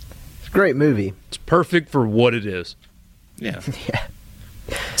 It's a great movie. It's perfect for what it is. Yeah.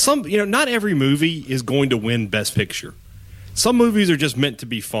 Yeah. Not every movie is going to win Best Picture. Some movies are just meant to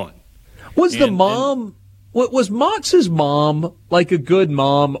be fun. Was Mox's mom like a good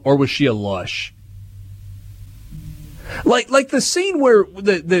mom or was she a lush? Like the scene where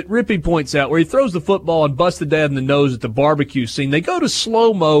that Rippy points out where he throws the football and busts the dad in the nose at the barbecue scene. They go to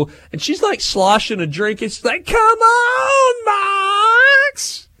slow-mo and she's like sloshing a drink and she's like, come on,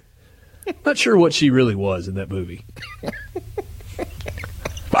 Mox! Not sure what she really was in that movie.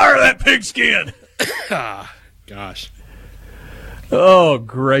 Fire that pigskin! Gosh. Oh,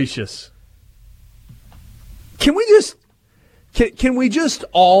 gracious. Can we just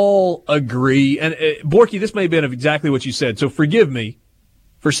all agree, and Borky, this may have been exactly what you said, so forgive me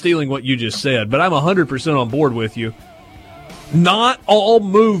for stealing what you just said, but I'm 100% on board with you. Not all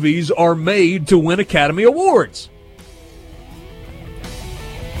movies are made to win Academy Awards.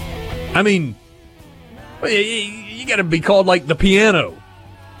 I mean, you got to be called like The Piano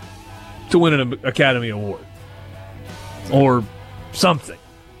to win an Academy Award. Or something.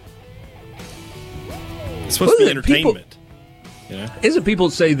 It's supposed to be entertainment. Isn't people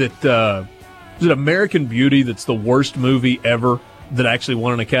say that is it American Beauty that's the worst movie ever that actually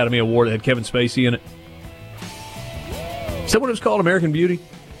won an Academy Award that had Kevin Spacey in it? Is that what it was called, American Beauty?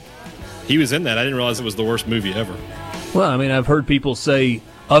 He was in that. I didn't realize it was the worst movie ever. Well, I mean, I've heard people say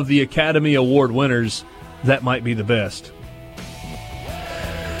of the Academy Award winners, that might be the best.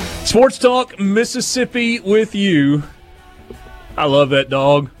 Sports Talk Mississippi with you. I love that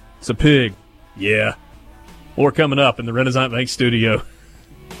dog. It's a pig. Yeah. More coming up in the Renaissance Bank studio.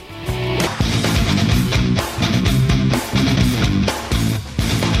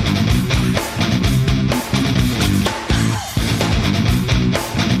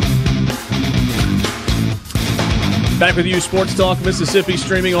 Back with you, Sports Talk Mississippi,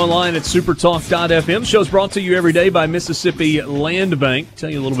 streaming online at supertalk.fm. Show's brought to you every day by Mississippi Land Bank.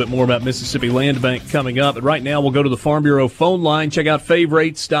 Tell you a little bit more about Mississippi Land Bank coming up. But right now, we'll go to the Farm Bureau phone line, check out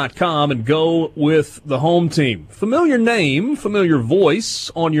favorites.com, and go with the home team. Familiar name, familiar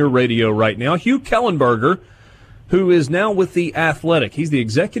voice on your radio right now, Hugh Kellenberger, who is now with The Athletic. He's the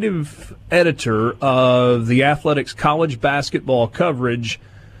executive editor of The Athletic's college basketball coverage.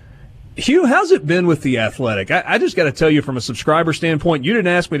 Hugh, how's it been with The Athletic? I just got to tell you from a subscriber standpoint, you didn't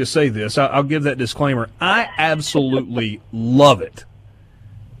ask me to say this. I'll give that disclaimer. I absolutely love it.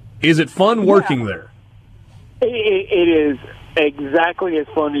 Is it fun working there? It is exactly as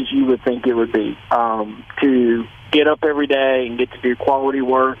fun as you would think it would be. To get up every day and get to do quality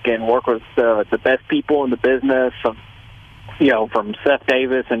work and work with the best people in the business, from Seth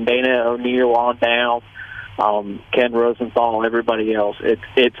Davis and Dana O'Neill on down, Ken Rosenthal, everybody else.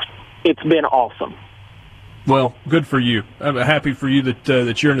 It's been awesome. Well, good for you. I'm happy for you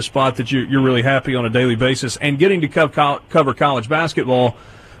that you're in a spot that you're really happy on a daily basis. And getting to cover college basketball,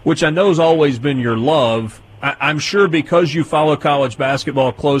 which I know has always been your love, I'm sure because you follow college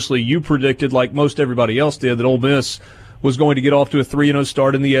basketball closely, you predicted, like most everybody else did, that Ole Miss was going to get off to a 3-0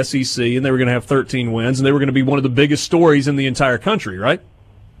 start in the SEC, and they were going to have 13 wins, and they were going to be one of the biggest stories in the entire country, right?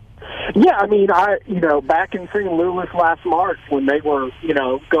 Yeah, I mean, back in St. Louis last March when they were,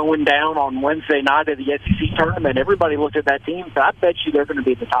 going down on Wednesday night of the SEC tournament, everybody looked at that team and said, I bet you they're going to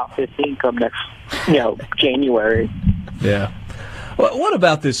be in the top 15 come next, January. Yeah. Well, what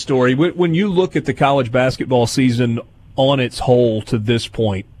about this story? When you look at the college basketball season on its whole to this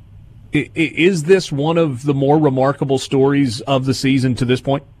point, is this one of the more remarkable stories of the season to this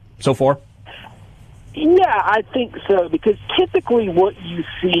point so far? Yeah, I think so, because typically what you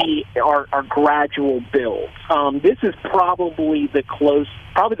see are gradual builds. This is probably the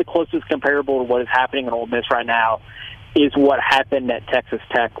closest comparable to what is happening in Ole Miss right now is what happened at Texas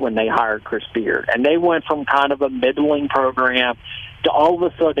Tech when they hired Chris Beard. And they went from kind of a middling program to all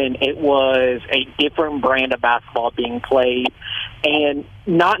of a sudden it was a different brand of basketball being played, and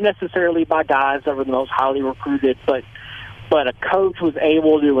not necessarily by guys that were the most highly recruited, but a coach was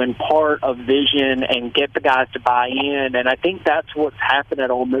able to impart a vision and get the guys to buy in. And I think that's what's happened at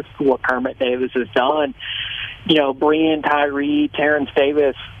Ole Miss, what Kermit Davis has done. Brian, Tyree, Terrence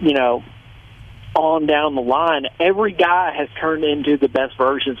Davis, on down the line, every guy has turned into the best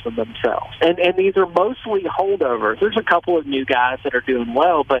versions of themselves. And these are mostly holdovers. There's a couple of new guys that are doing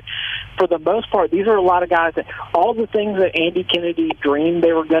well, but for the most part, these are a lot of guys that all the things that Andy Kennedy dreamed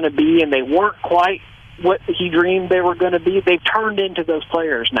they were going to be, and they weren't quite what he dreamed they were going to be, they've turned into those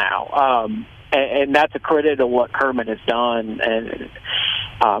players now. And that's a credit of what Kermit has done, and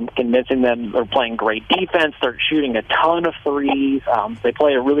convincing them they're playing great defense. They're shooting a ton of threes. They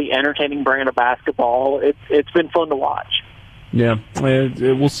play a really entertaining brand of basketball. It's been fun to watch. Yeah,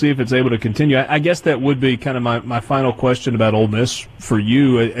 we'll see if it's able to continue. I guess that would be kind of my final question about Ole Miss for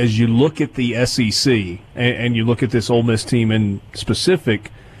you. As you look at the SEC and you look at this Ole Miss team in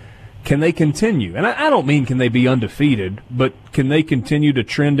specific, can they continue? And I don't mean can they be undefeated, but can they continue to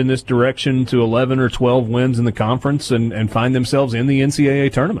trend in this direction to 11 or 12 wins in the conference and find themselves in the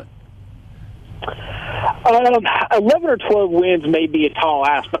NCAA tournament? 11 or 12 wins may be a tall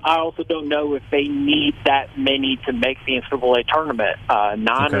ask, but I also don't know if they need that many to make the NCAA tournament.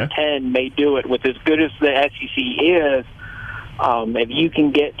 9 or 10 may do it. With as good as the SEC is, if you can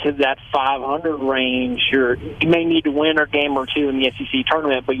get to that 500 range, you may need to win a game or two in the SEC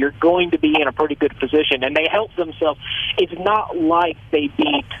tournament, but you're going to be in a pretty good position. And they help themselves. It's not like they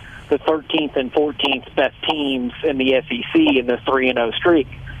beat the 13th and 14th best teams in the SEC in the 3-0 streak.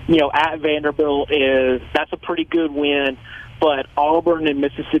 At Vanderbilt that's a pretty good win. But Auburn and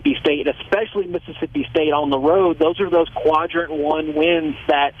Mississippi State, especially Mississippi State on the road, those are those quadrant one wins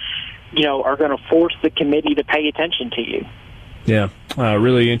that, are going to force the committee to pay attention to you. Yeah,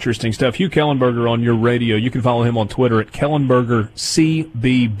 really interesting stuff. Hugh Kellenberger on your radio. You can follow him on Twitter at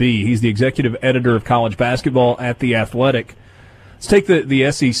KellenbergerCBB. He's the executive editor of college basketball at The Athletic. Let's take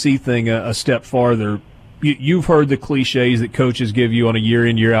the SEC thing a step farther. You've heard the cliches that coaches give you on a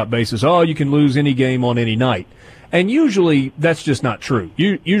year-in, year-out basis. Oh, you can lose any game on any night. And usually that's just not true.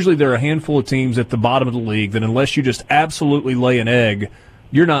 Usually there are a handful of teams at the bottom of the league that unless you just absolutely lay an egg,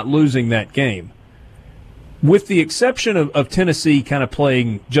 you're not losing that game. With the exception of Tennessee kind of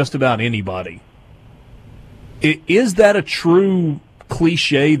playing just about anybody, is that a true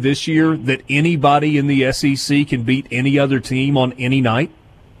cliche this year that anybody in the SEC can beat any other team on any night?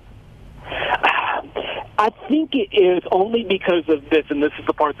 I think it is only because of this, and this is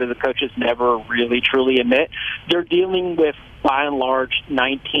the part that the coaches never really truly admit. They're dealing with, by and large,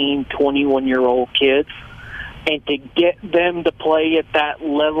 19, 21-year-old kids And to get them to play at that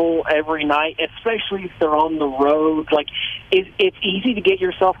level every night, especially if they're on the road, like it's easy to get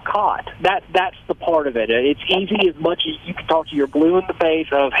yourself caught. That's the part of it. It's easy as much as you can talk to your blue in the face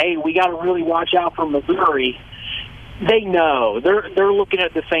of, hey, we got to really watch out for Missouri. They know they're looking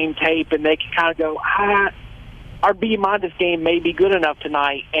at the same tape, and they can kind of go, our B-minus game may be good enough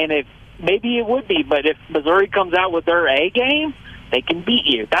tonight, and if maybe it would be, but if Missouri comes out with their A game, they can beat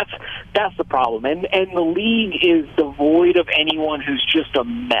you. That's the problem. And the league is devoid of anyone who's just a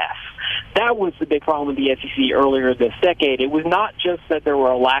mess. That was the big problem with the SEC earlier this decade. It was not just that there were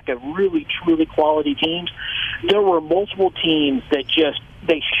a lack of really, truly quality teams. There were multiple teams that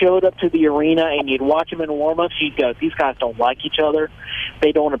they showed up to the arena, and you'd watch them in warm-ups. You'd go, these guys don't like each other.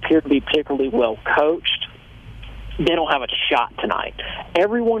 They don't appear to be particularly well coached. They don't have a shot tonight.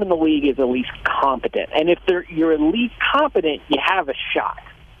 Everyone in the league is at least competent. And if you're at least competent, you have a shot.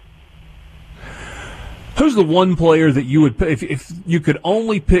 Who's the one player that you would, if you could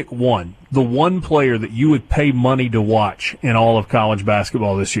only pick one, the one player that you would pay money to watch in all of college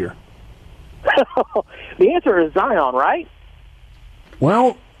basketball this year? The answer is Zion, right?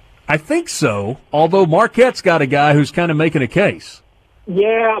 Well, I think so, although Marquette's got a guy who's kind of making a case.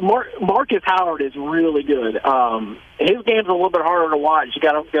 Yeah, Marcus Howard is really good. His game's a little bit harder to watch. You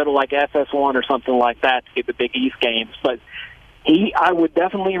got to go to like FS1 or something like that to get the Big East games. But I would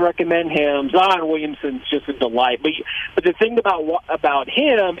definitely recommend him. Zion Williamson's just a delight. But the thing about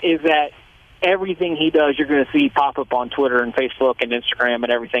him is that everything he does, you're going to see pop up on Twitter and Facebook and Instagram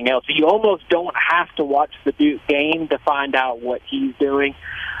and everything else. So you almost don't have to watch the Duke game to find out what he's doing.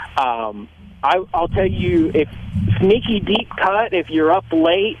 I'll tell you, if sneaky deep cut, if you're up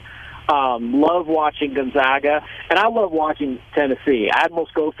late, love watching Gonzaga, and I love watching Tennessee. Admiral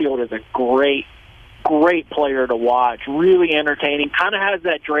Schofield is a great player to watch, really entertaining, kind of has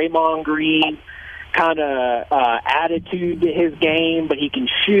that Draymond Green kind of attitude to his game, but he can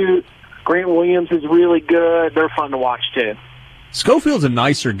shoot. Grant Williams is really good. They're fun to watch, too. Schofield's a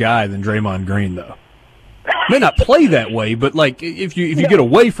nicer guy than Draymond Green, though. May not play that way, but like if you get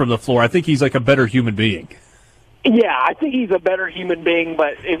away from the floor, I think he's like a better human being. Yeah, I think he's a better human being,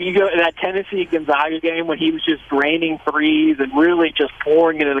 but if you go to that Tennessee-Gonzaga game when he was just raining threes and really just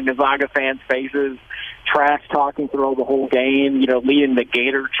pouring it in the Gonzaga fans' faces, trash-talking throughout the whole game, leading the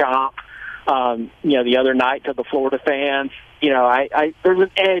Gator chomp, the other night to the Florida fans, there's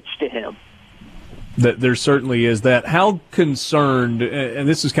an edge to him. There certainly is that. How concerned, and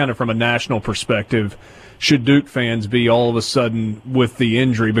this is kind of from a national perspective, should Duke fans be all of a sudden with the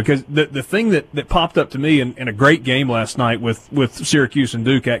injury? Because the thing that popped up to me in a great game last night with Syracuse and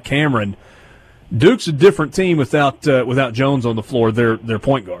Duke at Cameron, Duke's a different team without Jones on the floor, their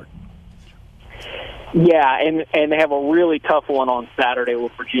point guard. Yeah, and they have a really tough one on Saturday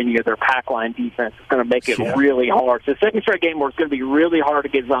with Virginia. Their pack line defense is going to make it really hard. It's the second straight game where it's going to be really hard to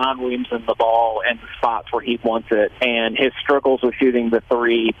get Zion Williamson the ball and the spots where he wants it, and his struggles with shooting the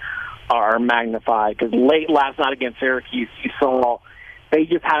three are magnified. Because late last night against Syracuse, you saw they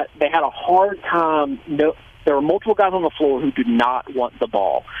had a hard time. There were multiple guys on the floor who did not want the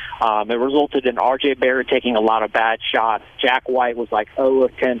ball. It resulted in R.J. Barrett taking a lot of bad shots. Jack White was like 0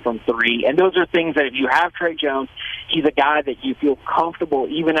 of 10 from three. And those are things that if you have Trey Jones, he's a guy that you feel comfortable,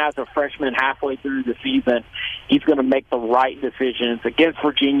 even as a freshman halfway through the season, he's going to make the right decisions against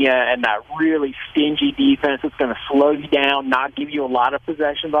Virginia and that really stingy defense. It's going to slow you down, not give you a lot of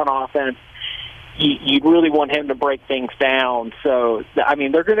possessions on offense. You really want him to break things down. So, I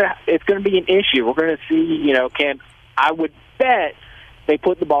mean, it's going to be an issue. We're going to see, I would bet they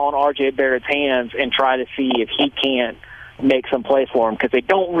put the ball in R.J. Barrett's hands and try to see if he can't make some plays for him because they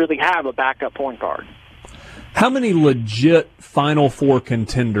don't really have a backup point guard. How many legit Final Four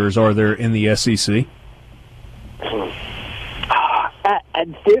contenders are there in the SEC? At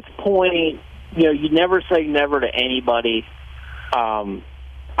this point, you never say never to anybody.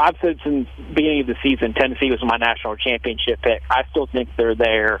 I've said since the beginning of the season, Tennessee was my national championship pick. I still think they're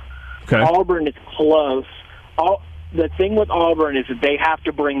there. Okay. Auburn is close. The thing with Auburn is that they have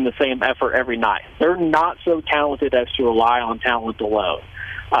to bring the same effort every night. They're not so talented as to rely on talent alone.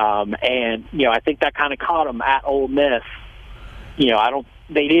 I think that kind of caught them at Ole Miss.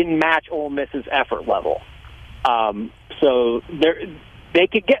 They didn't match Ole Miss's effort level. So they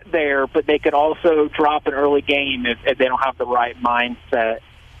could get there, but they could also drop an early game if they don't have the right mindset.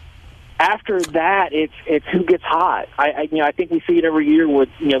 After that, it's who gets hot. I think we see it every year with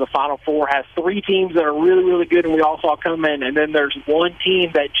the Final Four has three teams that are really, really good, and we all saw come in, and then there's one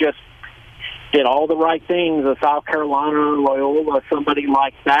team that just did all the right things, a South Carolina, Loyola, somebody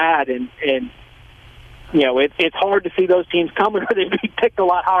like that, and it's hard to see those teams coming, or they'd be picked a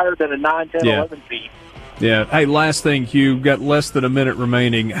lot higher than a 9, 10, 11 seed. Yeah. Hey, last thing, Hugh. Got less than a minute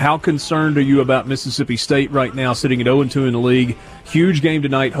remaining. How concerned are you about Mississippi State right now, sitting at 0-2 in the league? Huge game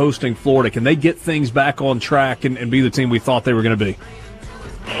tonight, hosting Florida. Can they get things back on track and be the team we thought they were going to be?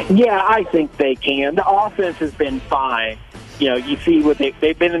 Yeah, I think they can. The offense has been fine. You know, you see what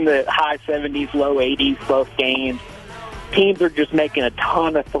they've been in the high 70s, low 80s both games. Teams are just making a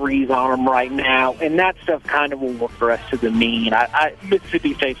ton of threes on them right now, and that stuff kind of will regress to the mean.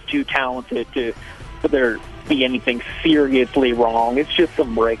 Mississippi State's too talented for there to be anything seriously wrong. It's just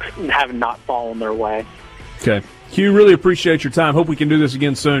some breaks and having not fallen their way. Okay. Hugh, really appreciate your time. Hope we can do this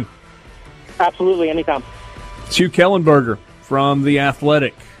again soon. Absolutely, anytime. It's Hugh Kellenberger from The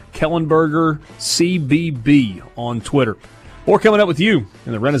Athletic. Kellenberger CBB on Twitter. More coming up with you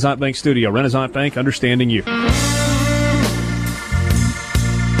in the Renaissance Bank studio. Renaissance Bank, understanding you.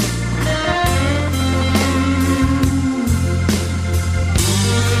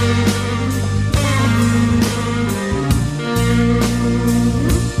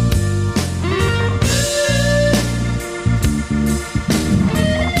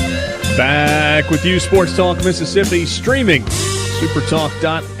 Back with you, Sports Talk Mississippi, streaming supertalk.fm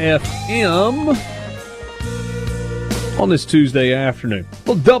on this Tuesday afternoon.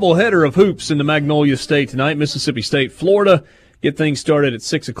 A doubleheader of hoops in the Magnolia State tonight. Mississippi State, Florida. Get things started at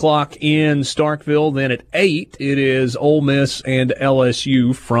 6 o'clock in Starkville. Then at 8, it is Ole Miss and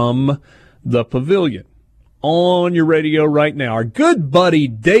LSU from the Pavilion. On your radio right now, our good buddy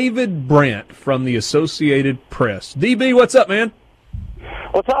David Brandt from the Associated Press. DB, what's up, man?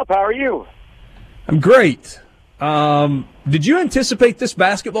 What's up? How are you? I'm great. Did you anticipate this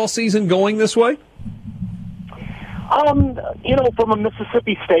basketball season going this way? You know, from a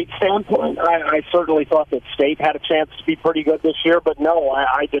Mississippi State standpoint, I certainly thought that State had a chance to be pretty good this year, but no,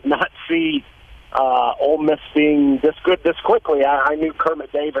 I did not see Ole Miss being this good this quickly. I knew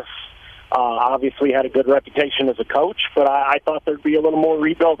Kermit Davis obviously had a good reputation as a coach, but I thought there'd be a little more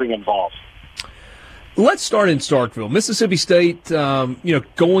rebuilding involved. Let's start in Starkville. Mississippi State,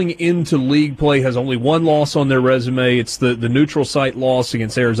 going into league play has only one loss on their resume. It's the neutral site loss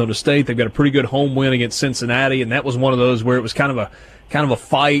against Arizona State. They've got a pretty good home win against Cincinnati, and that was one of those where it was kind of a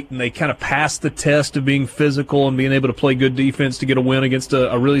fight, and they kind of passed the test of being physical and being able to play good defense to get a win against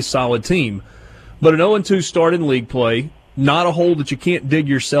a really solid team. But an 0-2 start in league play, not a hole that you can't dig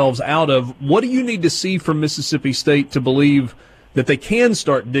yourselves out of. What do you need to see from Mississippi State to believe that they can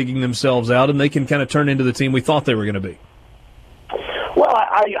start digging themselves out and they can kind of turn into the team we thought they were going to be? Well,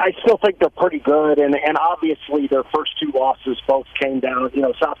 I still think they're pretty good, and obviously their first two losses both came down. You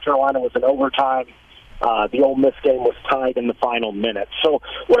know, South Carolina was in overtime. The Ole Miss game was tied in the final minute. So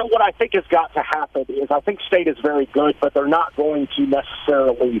what I think has got to happen is I think State is very good, but they're not going to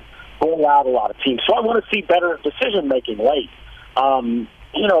necessarily blow out a lot of teams. So I want to see better decision-making late.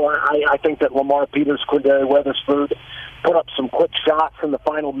 I think that Lamar Peters, Quindary Weatherspoon put up some quick shots in the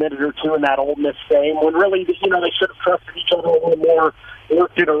final minute or two in that Ole Miss game when really, they should have trusted each other a little more,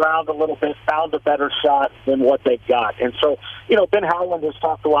 worked it around a little bit, found a better shot than what they've got. And so, Ben Howland has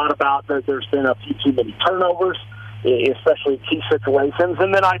talked a lot about that there's been a few too many turnovers, especially in key situations.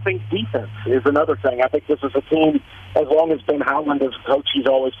 And then I think defense is another thing. I think this is a team, as long as Ben Howland is a coach, he's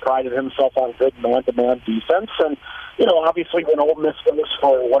always prided himself on good man-to-man defense. And, obviously when Ole Miss goes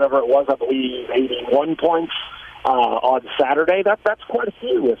for whatever it was, I believe 81 points, on Saturday, that's quite a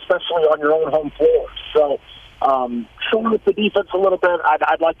few, especially on your own home floor. So, showing up the defense a little bit,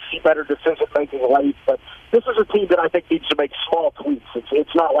 I'd like to see better decision-making late, but this is a team that I think needs to make small tweaks.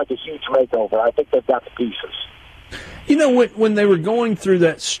 It's not like a huge makeover. I think they've got the pieces. When they were going through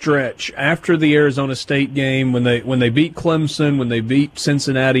that stretch after the Arizona State game, when they beat Clemson, when they beat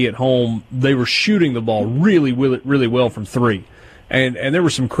Cincinnati at home, they were shooting the ball really, really well from three. And there were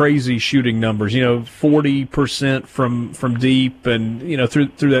some crazy shooting numbers, 40% from deep, and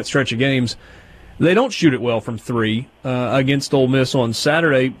through that stretch of games, they don't shoot it well from three against Ole Miss on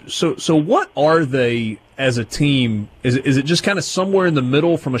Saturday. So what are they as a team? Is it just kind of somewhere in the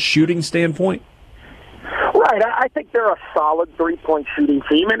middle from a shooting standpoint? Right, I think they're a solid 3-point shooting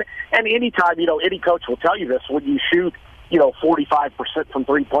team, and any time any coach will tell you this, when you shoot 45% from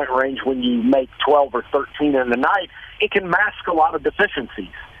 3-point range, when you make 12 or 13 in the night, it can mask a lot of deficiencies.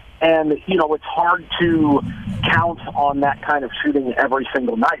 And, it's hard to count on that kind of shooting every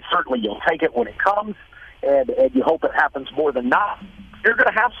single night. Certainly you'll take it when it comes, and you hope it happens more than not. You're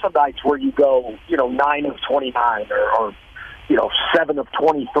going to have some nights where you go, 9 of 29 or 7 of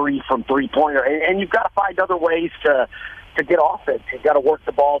 23 from three-pointer. And you've got to find other ways to get offense. You've got to work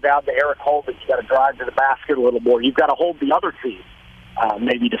the ball down to Eric Holman. You've got to drive to the basket a little more. You've got to hold the other team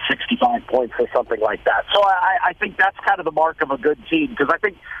maybe to 65 points or something like that. So I think that's kind of the mark of a good team, because I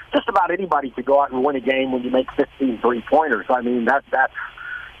think just about anybody could go out and win a game when you make 15 three-pointers. I mean, that's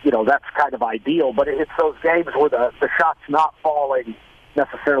kind of ideal, but it's those games where the shot's not falling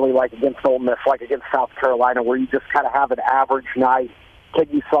necessarily like against Ole Miss, like against South Carolina, where you just kind of have an average night. Can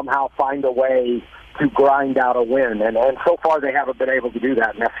you somehow find a way to grind out a win? And so far they haven't been able to do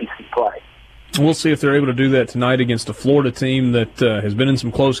that in SEC play. We'll see if they're able to do that tonight against a Florida team that has been in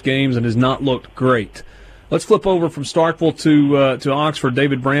some close games and has not looked great. Let's flip over from Starkville to Oxford.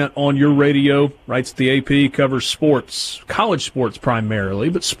 David Brandt on your radio, writes at the AP, covers sports, college sports primarily,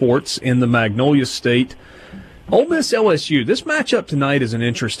 but sports in the Magnolia State. Ole Miss LSU, this matchup tonight is an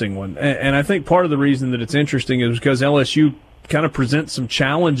interesting one, and I think part of the reason that it's interesting is because LSU kind of presents some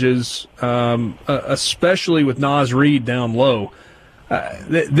challenges, especially with Naz Reid down low.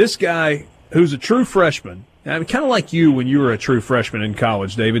 This guy, who's a true freshman, I mean, kind of like you when you were a true freshman in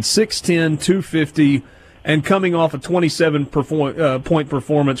college, David, 6'10", 250, and coming off a 27-point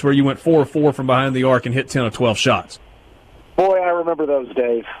performance where you went 4 of 4 from behind the arc and hit 10 of 12 shots. Boy, I remember those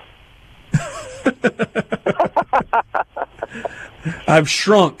days. I've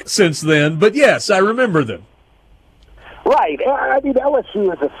shrunk since then, but yes, I remember them. Right. I mean,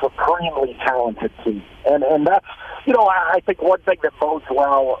 LSU is a supremely talented team. And that's, I think one thing that bodes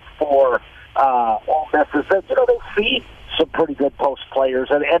well for Ole Miss is that, they see some pretty good post players.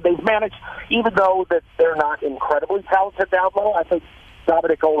 And they've managed, even though that they're not incredibly talented down low, I think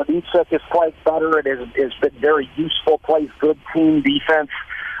Dominic Oladichuk has played better and has been very useful, plays good team defense.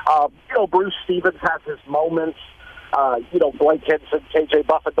 Bruce Stevens has his moments. Blake Henson, KJ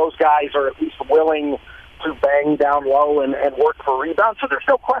Buffett, those guys are at least willing to bang down low and work for rebounds. So there's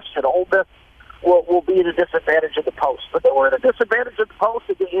no question Ole Miss will be at a disadvantage at the post. But they were at a disadvantage at the post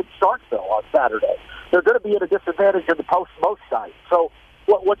in Starkville on Saturday. They're going to be at a disadvantage at the post most nights. So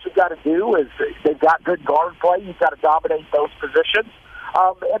what you've got to do is they've got good guard play. You've got to dominate those positions.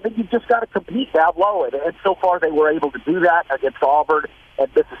 And then you've just got to compete down low. And so far they were able to do that against Auburn and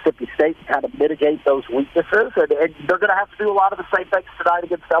Mississippi State to kind of mitigate those weaknesses. And they're going to have to do a lot of the same things tonight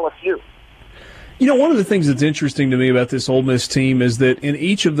against LSU. One of the things that's interesting to me about this Ole Miss team is that in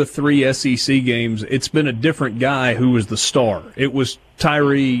each of the 3 SEC games, it's been a different guy who was the star. It was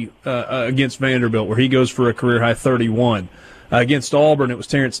Tyree against Vanderbilt, where he goes for a career-high 31. Against Auburn, it was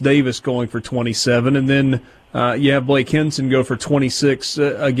Terrence Davis going for 27. And then you have Blake Henson go for 26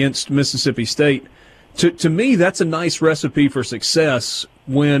 against Mississippi State. To me, that's a nice recipe for success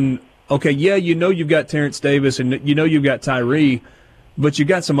when, you've got Terrence Davis and you've got Tyree, but you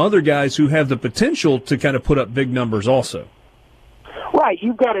got some other guys who have the potential to kind of put up big numbers also. Right.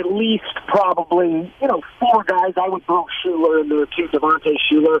 You've got at least probably, 4 guys. I would throw Schuler in there too, Devontae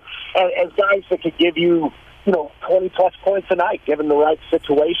Schuler, as guys that could give you, 20-plus points a night, given the right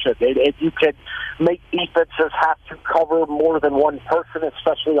situation. And you could make defenses have to cover more than one person,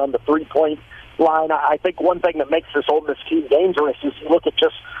 especially on the three-point line. I think one thing that makes this Ole Miss team dangerous is you look at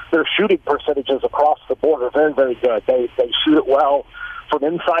just their shooting percentages across the board are very, very good. They shoot it well from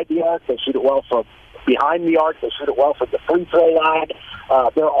inside the arc. They shoot it well from behind the arc. They shoot it well from the free throw line.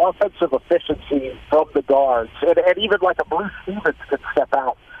 Their offensive efficiency from the guards, and even like a Bruce Stevens could step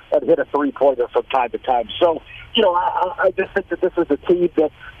out and hit a three-pointer from time to time. So, I just think that this is a team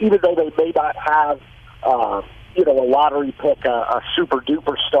that, even though they may not have, a lottery pick, a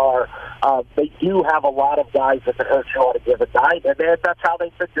super-duper star, they do have a lot of guys that can hurt you on a given night, and that's how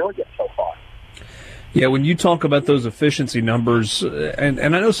they've been doing it so far. Yeah, when you talk about those efficiency numbers, and I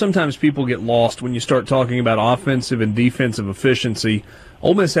know sometimes people get lost when you start talking about offensive and defensive efficiency,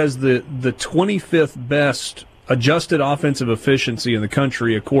 Ole Miss has the 25th best adjusted offensive efficiency in the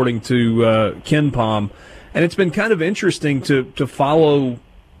country, according to Ken Pom. And it's been kind of interesting to follow.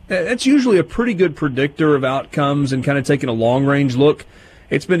 That's usually a pretty good predictor of outcomes and kind of taking a long-range look.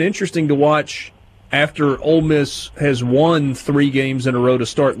 It's been interesting to watch after Ole Miss has won 3 games in a row to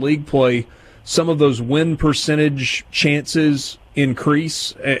start league play, some of those win percentage chances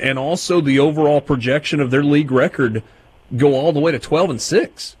increase, and also the overall projection of their league record go all the way to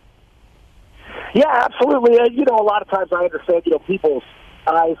 12-6. Yeah, absolutely. A lot of times I understand, people's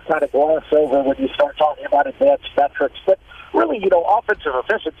eyes kind of gloss over when you start talking about advanced metrics, but really, offensive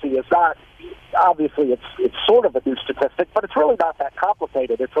efficiency is not, obviously it's sort of a new statistic, but it's really not that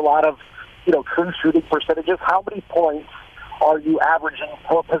complicated. It's a lot of, true shooting percentages. How many points are you averaging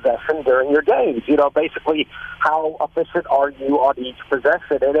per possession during your games? Basically, how efficient are you on each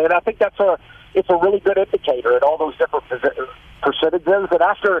possession? And I think it's a really good indicator in all those different percentages. And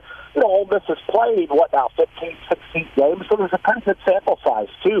after, Ole Miss has played, 15, 16 games, so there's a pretty good sample size,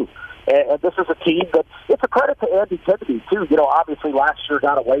 too. And this is a team that it's a credit to Andy Kennedy too. Obviously last year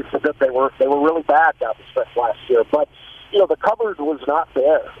got away from them. They were really bad down the stretch last year, but the cupboard was not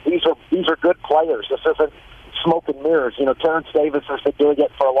there. These are good players. This isn't smoke and mirrors. Terrence Davis has been doing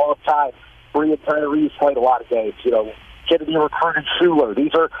it for a long time. Breein Tyree's played a lot of games. Kennedy recruited Schuler.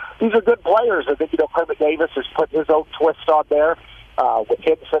 These are good players. I think Kermit Davis has put his own twist on there with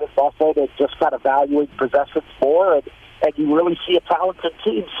Henson and Buffett and just kind of valuing possessions more, and you really see a talented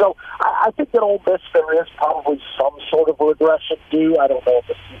team. So I think at Ole Miss there is probably some sort of regression due. I don't know if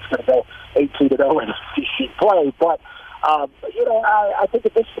this team's going to go 18-0 in SEC play, but I think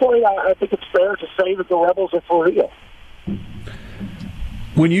at this point I think it's fair to say that the Rebels are for real.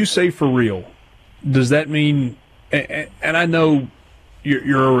 When you say for real, does that mean? And I know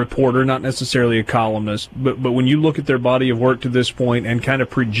you're a reporter, not necessarily a columnist, but when you look at their body of work to this point and kind of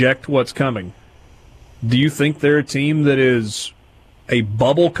project what's coming, do you think they're a team that is a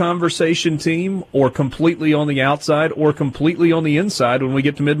bubble conversation team, or completely on the outside, or completely on the inside when we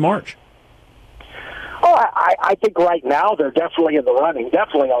get to mid-March? Oh, I think right now they're definitely in the running,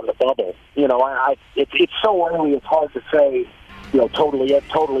 definitely on the bubble. It's so early, it's hard to say, totally in,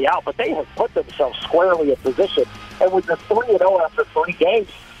 totally out, but they have put themselves squarely in position. And when you're 3-0 after 3 games,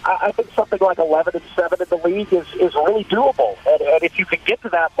 I think something like 11-7 in the league is really doable. And if you can get to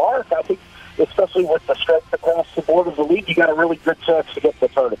that mark, I think, especially with the strength across the board of the league, you got a really good chance to get to the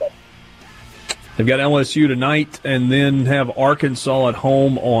tournament. They've got LSU tonight and then have Arkansas at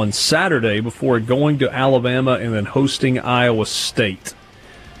home on Saturday before going to Alabama and then hosting Iowa State.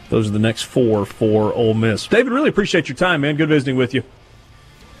 Those are the next 4 for Ole Miss. David, really appreciate your time, man. Good visiting with you.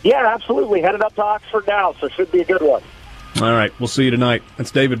 Yeah, absolutely. Headed up to Oxford now, so it should be a good one. All right, we'll see you tonight.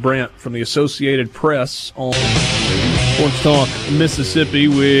 That's David Brandt from the Associated Press on Sports Talk Mississippi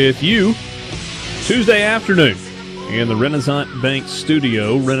with you Tuesday afternoon in the Renaissance Bank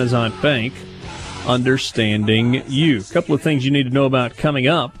studio. Renaissance Bank, understanding you. A couple of things you need to know about coming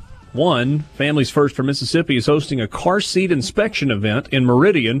up. One, Families First for Mississippi is hosting a car seat inspection event in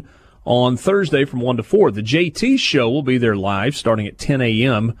Meridian on Thursday from 1 to 4. The JT Show will be there live starting at 10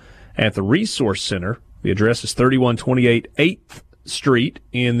 a.m. at the Resource Center. The address is 3128 8th Street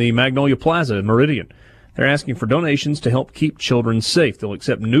in the Magnolia Plaza in Meridian. They're asking for donations to help keep children safe. They'll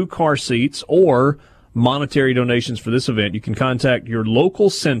accept new car seats or monetary donations for this event. You can contact your local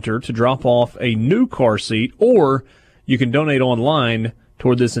center to drop off a new car seat, or you can donate online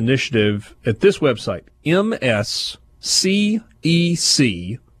toward this initiative at this website,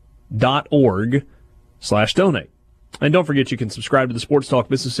 mscec.org/donate. And don't forget, you can subscribe to the Sports Talk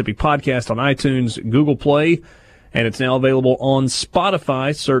Mississippi podcast on iTunes, Google Play, and it's now available on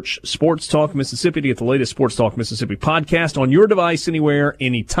Spotify. Search Sports Talk Mississippi to get the latest Sports Talk Mississippi podcast on your device anywhere,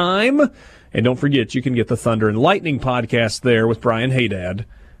 anytime. And don't forget, you can get the Thunder and Lightning podcast there with Brian Haydad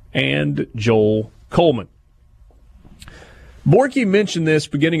and Joel Coleman. Borky mentioned this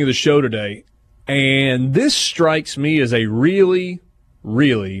beginning of the show today, and this strikes me as a really,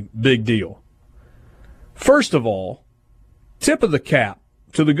 really big deal. First of all, tip of the cap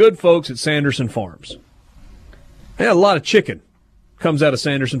to the good folks at Sanderson Farms. A lot of chicken comes out of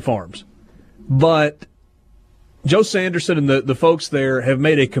Sanderson Farms. But Joe Sanderson and the folks there have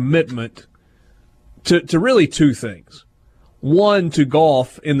made a commitment to really 2 things. 1, to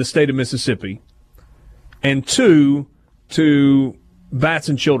golf in the state of Mississippi, and 2, to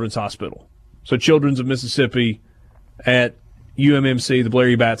Batson Children's Hospital. So Children's of Mississippi at UMMC, the Blair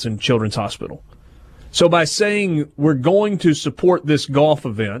E. Batson Children's Hospital. So by saying we're going to support this golf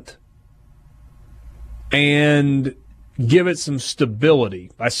event and give it some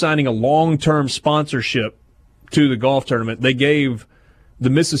stability by signing a long-term sponsorship to the golf tournament, they gave the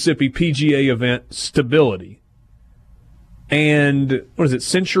Mississippi PGA event stability. And what is it,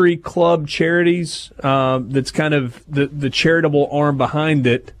 Century Club Charities, that's kind of the charitable arm behind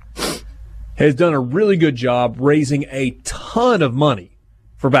it, has done a really good job raising a ton of money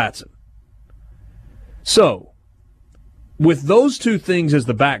for Batson. So, with those 2 things as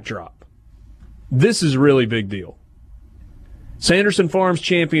the backdrop, this is a really big deal. Sanderson Farms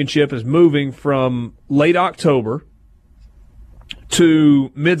Championship is moving from late October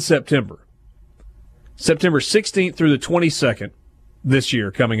to mid-September. September 16th through the 22nd this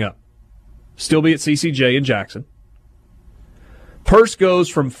year coming up. Still be at CCJ in Jackson. Purse goes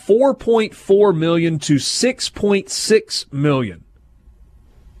from $4.4 million to $6.6 million.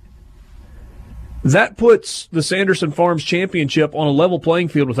 That puts the Sanderson Farms Championship on a level playing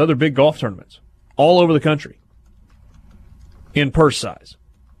field with other big golf tournaments all over the country in purse size.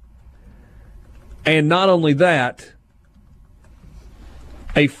 And not only that,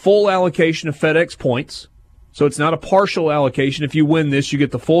 a full allocation of FedEx points So it's not a partial allocation. If you win this, you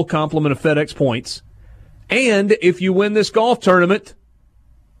get the full complement of FedEx points. And if you win this golf tournament,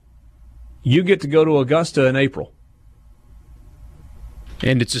 you get to go to Augusta in April.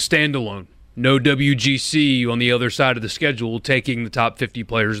 And it's a standalone. No WGC on the other side of the schedule taking the top 50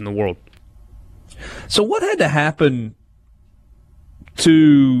 players in the world. So what had to happen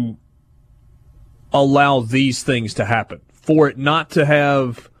to allow these things to happen? For it not to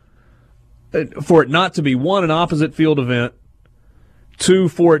be, one, an opposite field event, two,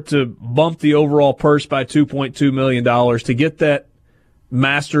 for it to bump the overall purse by $2.2 million, to get that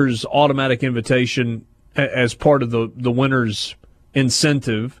Masters automatic invitation as part of the winner's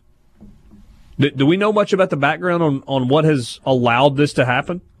incentive. Do we know much about the background on what has allowed this to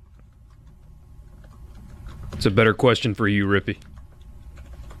happen? It's a better question for you, Rippy.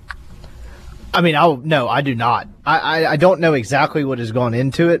 I mean, no, I do not. I don't know exactly what has gone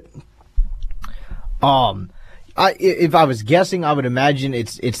into it. If I was guessing, I would imagine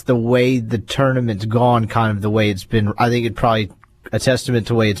it's the way the tournament's gone, kind of the way it's been. I think it's probably a testament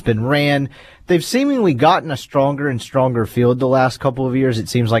to the way it's been ran. They've seemingly gotten a stronger and stronger field the last couple of years. It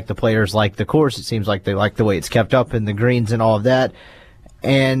seems like the players like the course. It seems like they like the way it's kept up and the greens and all of that.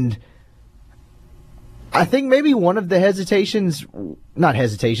 And I think maybe one of the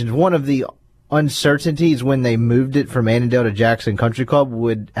one of the uncertainties when they moved it from Annandale to Jackson Country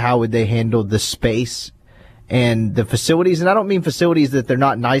Club how would they handle the space and the facilities. And I don't mean facilities that they're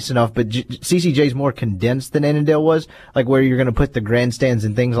not nice enough, but CCJ is more condensed than Annandale was, like where you're going to put the grandstands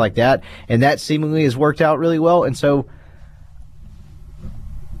and things like that. And that seemingly has worked out really well. And so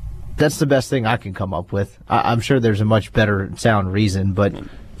that's the best thing I can come up with. I'm sure there's a much better sound reason, but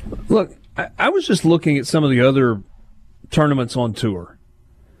look, I was just looking at some of the other tournaments on tour.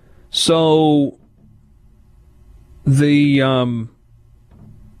 So the end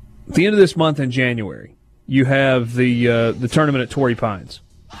of this month in January, you have the tournament at Torrey Pines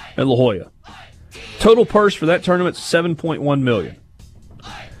at La Jolla. Total purse for that tournament is $7.1 million.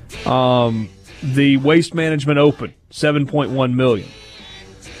 The Waste Management Open, $7.1 million.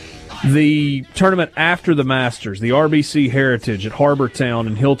 The tournament after the Masters, the RBC Heritage at Harbor Town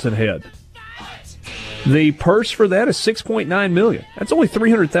and Hilton Head. The purse for that is $6.9 million. That's only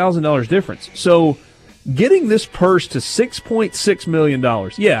 $300,000 difference. So getting this purse to $6.6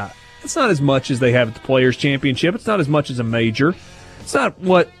 million, yeah, it's not as much as they have at the Players' Championship. It's not as much as a major. It's not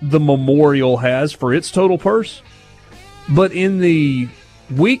what the Memorial has for its total purse. But in the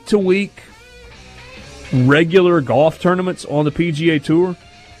week-to-week regular golf tournaments on the PGA Tour,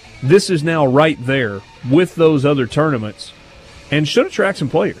 this is now right there with those other tournaments and should attract some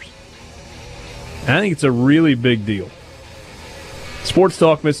players. I think it's a really big deal. Sports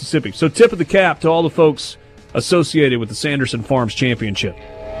Talk Mississippi. So tip of the cap to all the folks associated with the Sanderson Farms Championship.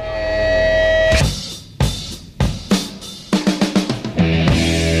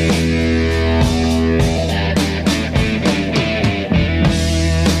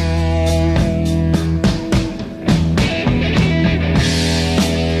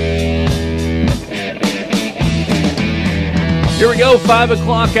 Here we go, 5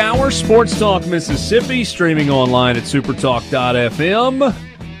 o'clock hour, Sports Talk Mississippi, streaming online at supertalk.fm.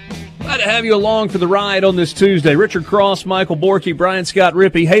 Glad to have you along for the ride on this Tuesday. Richard Cross, Michael Borky, Brian Scott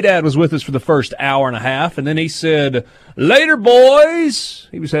Rippey. Hey, Dad was with us for the first hour and a half, and then he said, later, boys.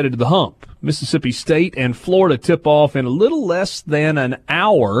 He was headed to the hump. Mississippi State and Florida tip off in a little less than an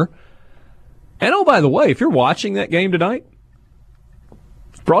hour. And, oh, by the way, if you're watching that game tonight,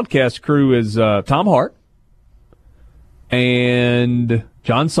 broadcast crew is Tom Hart and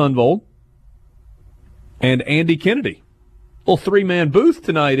John Sunvold and Andy Kennedy. Little three-man booth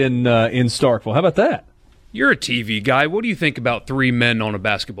tonight in Starkville. How about that? You're a TV guy. What do you think about three men on a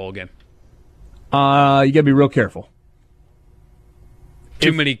basketball game? You got to be real careful.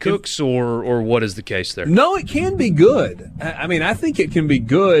 Too many cooks, or what is the case there? No, it can be good. I mean, I think it can be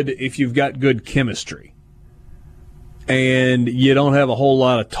good if you've got good chemistry and you don't have a whole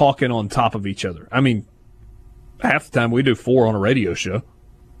lot of talking on top of each other. I mean, half the time we do 4 on a radio show.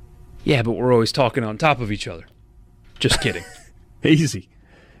 Yeah, but we're always talking on top of each other. Just kidding. Easy.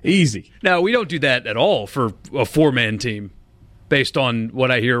 Now, we don't do that at all for a 4-man team, based on what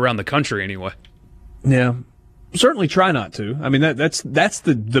I hear around the country anyway. Yeah. Certainly try not to. I mean, that's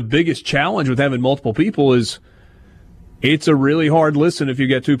the biggest challenge with having multiple people is it's a really hard listen if you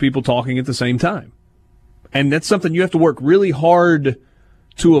get 2 people talking at the same time. And that's something you have to work really hard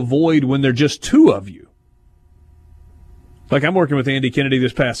to avoid when they're just 2 of you. Like, I'm working with Andy Kennedy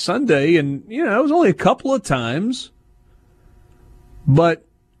this past Sunday, and, it was only a couple of times, but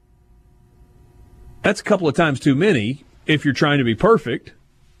that's a couple of times too many if you're trying to be perfect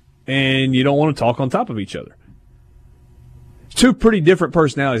and you don't want to talk on top of each other. Two pretty different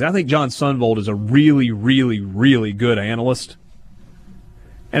personalities. I think John Sunvold is a really, really, really good analyst.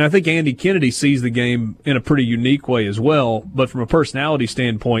 And I think Andy Kennedy sees the game in a pretty unique way as well. But from a personality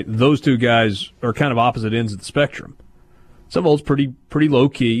standpoint, those two guys are kind of opposite ends of the spectrum. Sunvold's pretty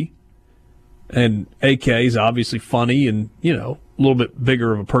low-key. And AK is obviously funny and, a little bit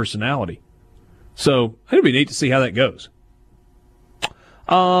bigger of a personality. So it'll be neat to see how that goes.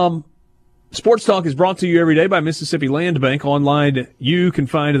 Sports Talk is brought to you every day by Mississippi Land Bank. Online, you can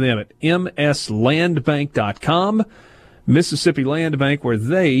find them at mslandbank.com. Mississippi Land Bank, where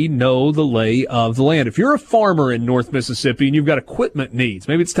they know the lay of the land. If you're a farmer in North Mississippi and you've got equipment needs,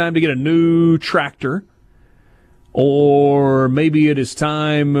 maybe it's time to get a new tractor, or maybe it is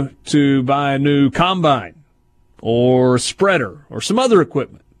time to buy a new combine or spreader or some other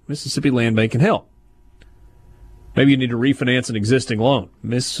equipment, Mississippi Land Bank can help. Maybe you need to refinance an existing loan.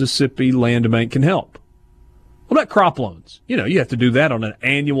 Mississippi Land Bank can help. What about crop loans? You have to do that on an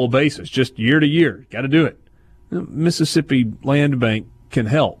annual basis, just year to year. Got to do it. Mississippi Land Bank can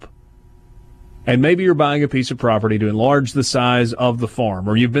help. And maybe you're buying a piece of property to enlarge the size of the farm,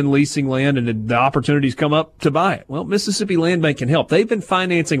 or you've been leasing land and the opportunities come up to buy it. Well, Mississippi Land Bank can help. They've been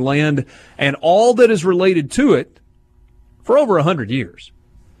financing land and all that is related to it for over 100 years.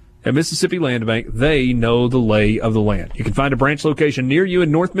 At Mississippi Land Bank, they know the lay of the land. You can find a branch location near you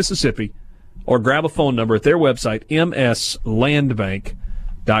in North Mississippi or grab a phone number at their website,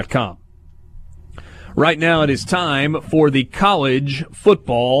 mslandbank.com. Right now it is time for the College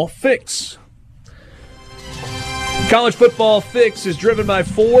Football Fix. College Football Fix is driven by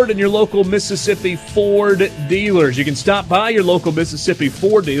Ford and your local Mississippi Ford dealers. You can stop by your local Mississippi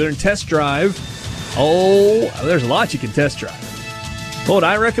Ford dealer and test drive. Oh, there's a lot you can test drive. What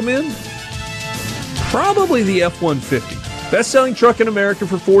I recommend? Probably the F-150. Best-selling truck in America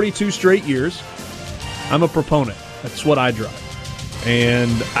for 42 straight years. I'm a proponent. That's what I drive.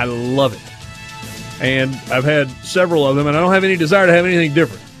 And I love it. And I've had several of them, and I don't have any desire to have anything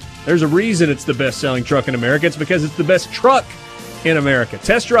different. There's a reason it's the best-selling truck in America. It's because it's the best truck in America.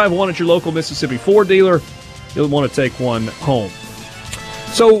 Test drive one at your local Mississippi Ford dealer. You'll want to take one home.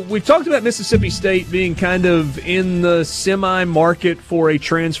 So we've talked about Mississippi State being kind of in the semi-market for a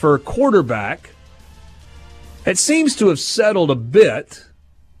transfer quarterback. It seems to have settled a bit.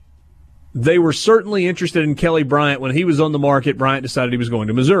 They were certainly interested in Kelly Bryant. When he was on the market, Bryant decided he was going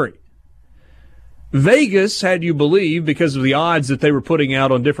to Missouri. Vegas had you believe, because of the odds that they were putting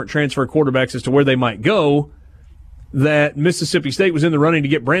out on different transfer quarterbacks as to where they might go, that Mississippi State was in the running to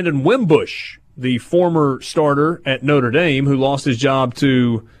get Brandon Wimbush, the former starter at Notre Dame, who lost his job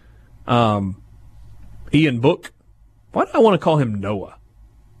to Ian Book. Why do I want to call him Noah?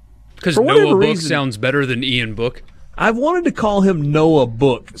 Because Noah Book sounds better than Ian Book. I've wanted to call him Noah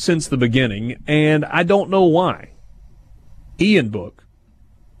Book since the beginning, and I don't know why. Ian Book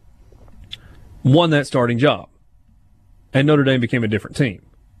won that starting job, and Notre Dame became a different team.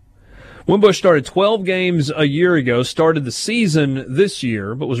 Wimbush started 12 games a year ago, started the season this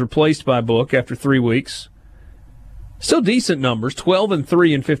year, but was replaced by Book after 3 weeks. Still decent numbers,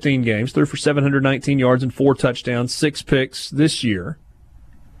 12-3 in 15 games, threw for 719 yards and 4 touchdowns, 6 picks this year.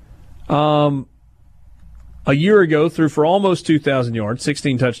 A year ago, threw for almost 2,000 yards,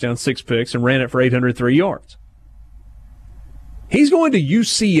 16 touchdowns, 6 picks, and ran it for 803 yards. He's going to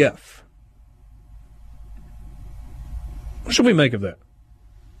UCF. What should we make of that?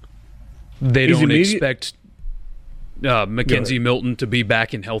 They don't expect Mackenzie Milton to be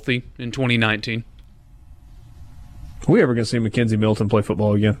back and healthy in 2019. Are we ever going to see Mackenzie Milton play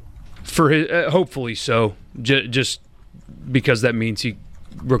football again? For his, hopefully so, just because that means he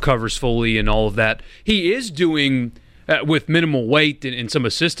recovers fully and all of that. He is doing, with minimal weight and some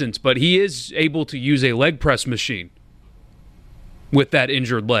assistance, but he is able to use a leg press machine with that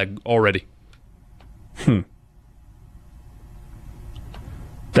injured leg already.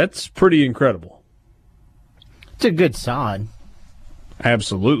 That's pretty incredible. It's a good sign.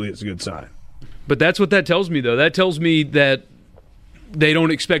 Absolutely, it's a good sign. But that's what that tells me, though. That tells me that they don't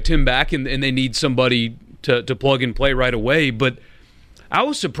expect him back and they need somebody to plug and play right away. But I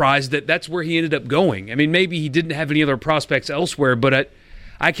was surprised that that's where he ended up going. I mean, maybe he didn't have any other prospects elsewhere, but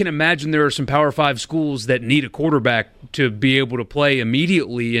I can imagine there are some Power 5 schools that need a quarterback to be able to play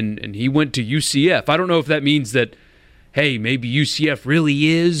immediately, and he went to UCF. I don't know if that means that, hey, maybe UCF really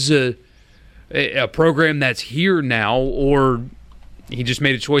is a program that's here now, or he just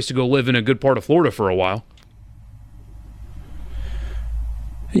made a choice to go live in a good part of Florida for a while.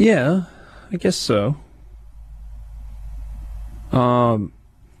 Yeah, I guess so.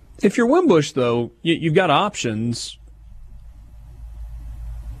 If you're Wimbush, though, you've got options.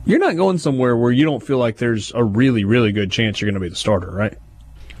 You're not going somewhere where you don't feel like there's a really, really good chance you're going to be the starter, right?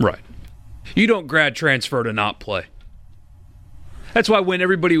 Right. You don't grad transfer to not play. That's why when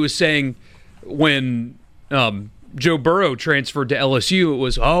everybody was saying when Joe Burrow transferred to LSU, it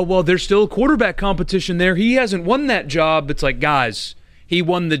was, oh, well, there's still a quarterback competition there. He hasn't won that job. It's like, guys, he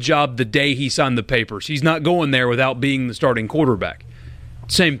won the job the day he signed the papers. He's not going there without being the starting quarterback.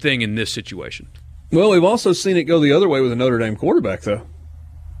 Same thing in this situation. Well, we've also seen it go the other way with a Notre Dame quarterback, though.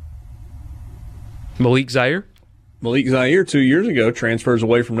 Malik Zaire? Malik Zaire 2 years ago transfers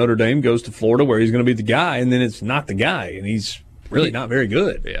away from Notre Dame, goes to Florida where he's going to be the guy, and then it's not the guy, and he's really not very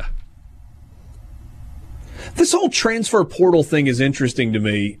good. Yeah. This whole transfer portal thing is interesting to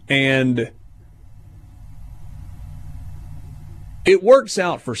me, and it works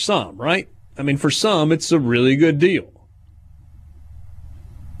out for some, right? I mean, for some, it's a really good deal.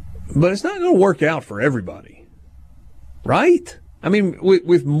 But it's not going to work out for everybody, right? I mean,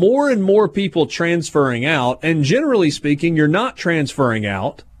 with more and more people transferring out, and generally speaking, you're not transferring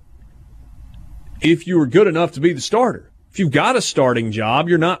out if you were good enough to be the starter. If you've got a starting job,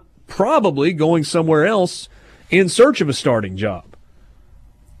 you're not probably going somewhere else in search of a starting job.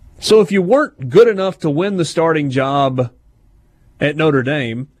 So if you weren't good enough to win the starting job at Notre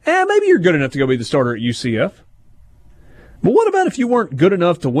Dame, maybe you're good enough to go be the starter at UCF. But what about if you weren't good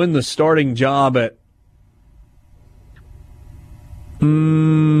enough to win the starting job at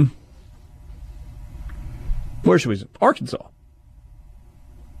where should we say? Arkansas.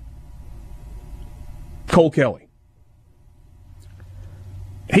 Cole Kelly.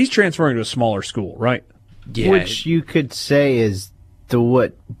 He's transferring to a smaller school, right? Yeah. Which you could say is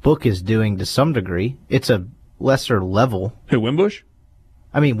what Book is doing to some degree. It's a lesser level. Who, Wimbush?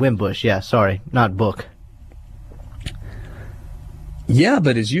 I mean, Wimbush, yeah, sorry, not Book. Yeah,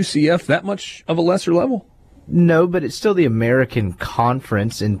 but is UCF that much of a lesser level? No, but it's still the American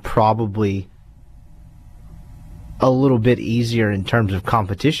Conference and probably a little bit easier in terms of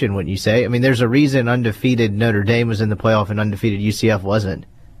competition, wouldn't you say? I mean, there's a reason undefeated Notre Dame was in the playoff and undefeated UCF wasn't.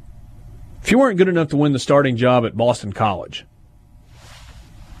 If you weren't good enough to win the starting job at Boston College,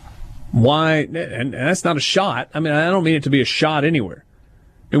 why? And that's not a shot. I mean, I don't mean it to be a shot anywhere.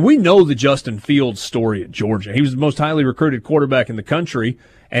 And we know the Justin Fields story at Georgia. He was the most highly recruited quarterback in the country,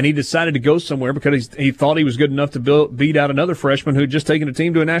 and he decided to go somewhere because he thought he was good enough to beat out another freshman who had just taken a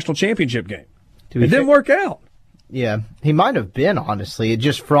team to a national championship game. It didn't work out. Yeah, he might have been, honestly. It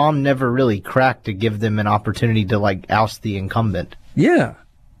just Fromm never really cracked to give them an opportunity to, oust the incumbent. Yeah.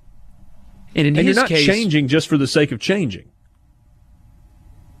 And in his you're not case, changing just for the sake of changing.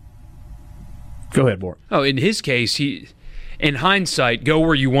 Go ahead, Bort. Oh, in his case, in hindsight, go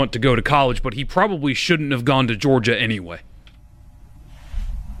where you want to go to college, but he probably shouldn't have gone to Georgia anyway.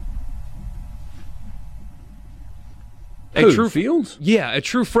 Fields? Yeah, a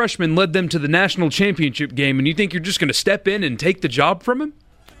true freshman led them to the national championship game, and you think you're just going to step in and take the job from him?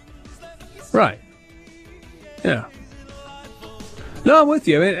 Right. Yeah. No, I'm with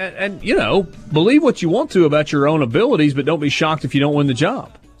you. And believe what you want to about your own abilities, but don't be shocked if you don't win the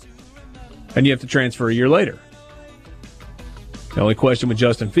job. And you have to transfer a year later. The only question with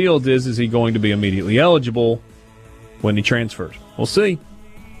Justin Fields is he going to be immediately eligible when he transfers? We'll see.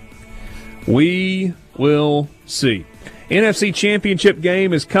 We will see. NFC Championship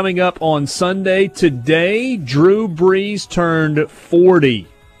game is coming up on Sunday. Today, Drew Brees turned 40.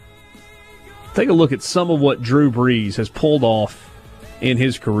 Take a look at some of what Drew Brees has pulled off in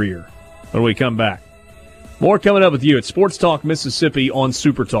his career when we come back. More coming up with you at Sports Talk Mississippi on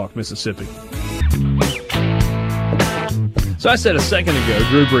Super Talk Mississippi. So I said a second ago,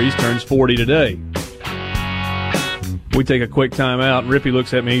 Drew Brees turns 40 today. We take a quick time out, and Rippy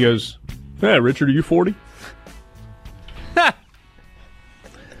looks at me and goes, "Hey, Richard, are you 40?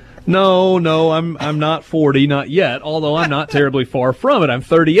 No, I'm not 40, not yet, although I'm not terribly far from it. I'm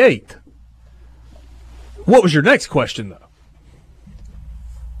 38. What was your next question, though?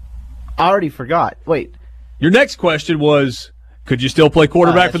 I already forgot. Wait. Your next question was, could you still play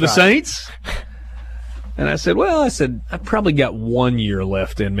quarterback for the right. Saints? And I said, I've probably got 1 year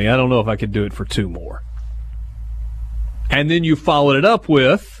left in me. I don't know if I could do it for 2 more. And then you followed it up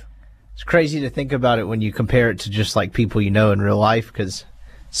with... It's crazy to think about it when you compare it to just people you know in real life, because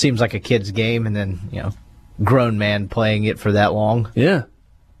it seems like a kid's game, and then, grown man playing it for that long. Yeah.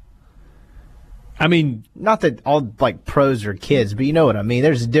 I mean... Not that all, pros are kids, but you know what I mean.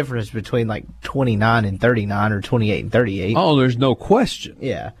 There's a difference between, 29 and 39 or 28 and 38. Oh, there's no question.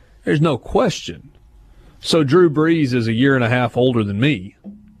 Yeah. There's no question. So Drew Brees is a year and a half older than me.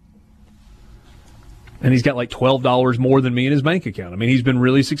 And he's got $12 more than me in his bank account. I mean, he's been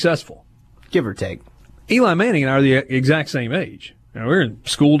really successful. Give or take. Eli Manning and I are the exact same age. We were in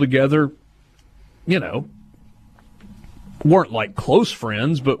school together, weren't like close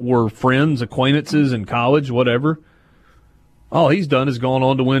friends, but were friends, acquaintances in college, whatever. All he's done is gone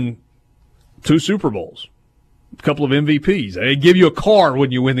on to win 2 Super Bowls, a couple of MVPs. They give you a car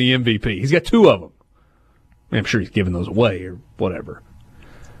when you win the MVP. He's got 2 of them. I'm sure he's giving those away or whatever.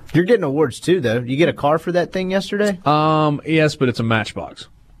 You're getting awards too, though. You get a car for that thing yesterday? Yes, but it's a Matchbox.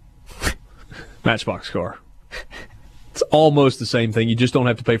 Matchbox car. It's almost the same thing. You just don't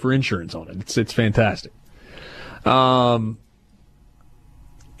have to pay for insurance on it. It's fantastic. It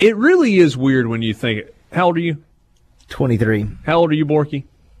really is weird when you think. How old are you? 23. How old are you, Borky?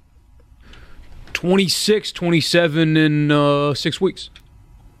 26, 27 in 6 weeks.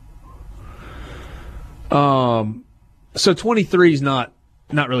 So 23 is not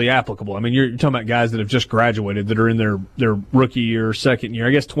really applicable. I mean, you're talking about guys that have just graduated, that are in their rookie year, second year.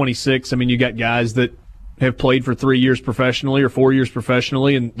 I guess 26, I mean, you got guys that have played for 3 years professionally or 4 years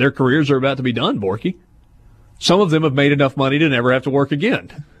professionally, and their careers are about to be done, Borky. Some of them have made enough money to never have to work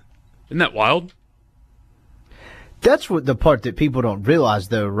again. Isn't that wild? That's what the part that people don't realize,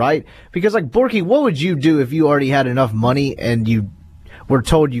 though, right? Because, like, Borky, what would you do if you already had enough money and you were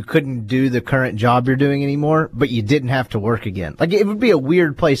told you couldn't do the current job you're doing anymore, but you didn't have to work again? Like, it would be a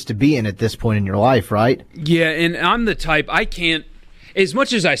weird place to be in at this point in your life, right? Yeah, and I'm the type, I can't, as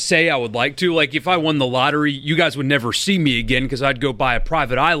much as I say I would like to, like if I won the lottery, you guys would never see me again because I'd go buy a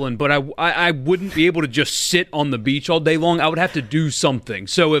private island, but I wouldn't be able to just sit on the beach all day long. I would have to do something.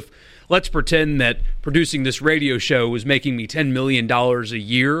 So if, let's pretend that producing this radio show was making me $10 million a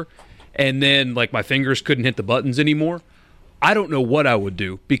year, and then like my fingers couldn't hit the buttons anymore, I don't know what I would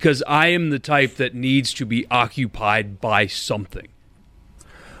do, because I am the type that needs to be occupied by something.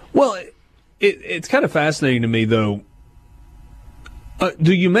 Well, it's kind of fascinating to me, though.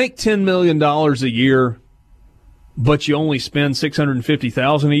 Do you make $10 million a year, but you only spend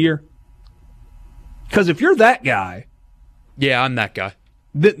 $650,000 a year? Because if you're that guy, yeah, I'm that guy.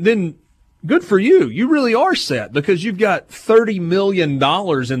 Then good for you. You really are set, because you've got $30 million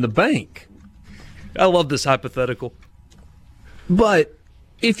in the bank. I love this hypothetical. But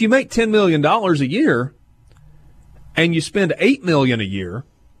if you make $10 million a year and you spend $8 million a year,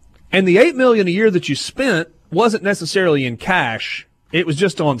 and the $8 million a year that you spent wasn't necessarily in cash, it was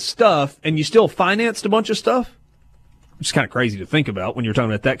just on stuff, and you still financed a bunch of stuff, which is kind of crazy to think about when you're talking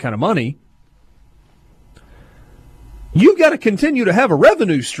about that kind of money, you've got to continue to have a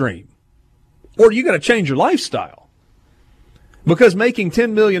revenue stream, or you got to change your lifestyle. Because making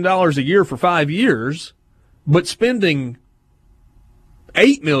 $10 million a year for 5 years, but spending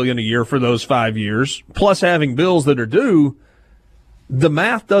 $8 million a year for those 5 years, plus having bills that are due, the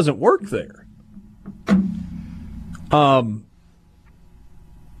math doesn't work there.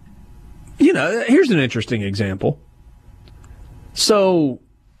 Here's an interesting example. So,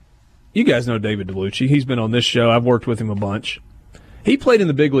 you guys know David DeLucci. He's been on this show. I've worked with him a bunch. He played in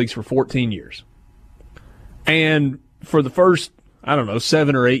the big leagues for 14 years. And for the first,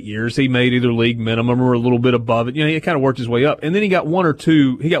 7 or 8 years, he made either league minimum or a little bit above it. He kind of worked his way up. And then he got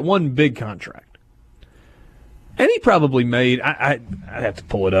one big contract. And he probably made, I'd have to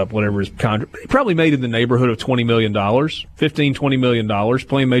pull it up, whatever his contract, he probably made in the neighborhood of $20 million, $20 million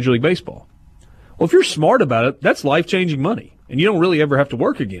playing Major League Baseball. Well, if you're smart about it, that's life-changing money, and you don't really ever have to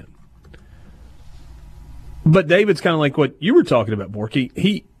work again. But David's kind of like what you were talking about, Borky.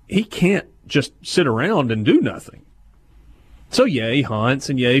 He can't just sit around and do nothing. So, yeah, he hunts,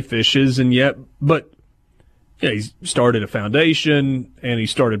 and yeah, he fishes, and but he's started a foundation, and he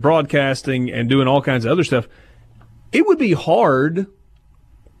started broadcasting and doing all kinds of other stuff. It would be hard,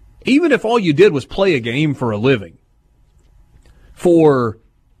 even if all you did was play a game for a living, for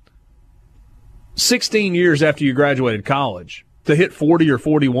 16 years after you graduated college, to hit 40 or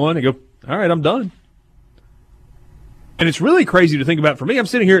 41 and go, all right, I'm done. And it's really crazy to think about. For me, I'm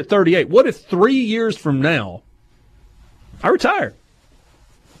sitting here at 38. What if 3 years from now, I retire?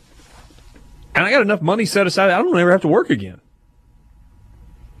 And I got enough money set aside, I don't ever have to work again.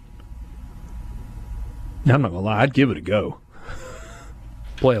 Now, I'm not going to lie, I'd give it a go.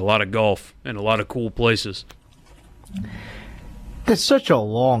 Play a lot of golf in a lot of cool places. That's such a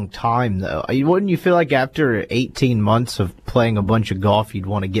long time, though. Wouldn't you feel like after 18 months of playing a bunch of golf, you'd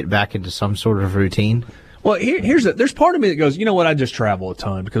want to get back into some sort of routine? Well, there's part of me that goes, you know what, I just travel a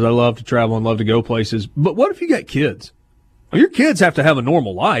ton because I love to travel and love to go places. But what if you got kids? Well, your kids have to have a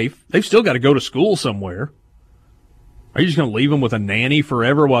normal life. They've still got to go to school somewhere. Are you just going to leave them with a nanny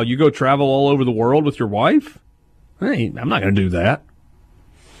forever while you go travel all over the world with your wife? Hey, I'm not going to do that.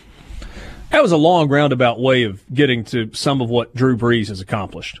 That was a long roundabout way of getting to some of what Drew Brees has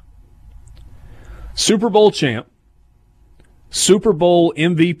accomplished. Super Bowl champ, Super Bowl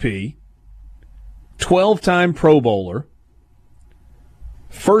MVP, 12-time Pro Bowler,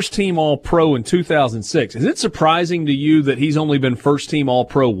 first-team All-Pro in 2006. Is it surprising to you that he's only been first-team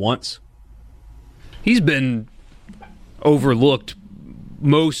All-Pro once? He's been overlooked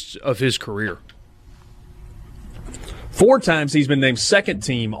most of his career. 4 times he's been named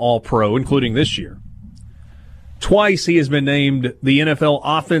second-team All-Pro, including this year. Twice he has been named the NFL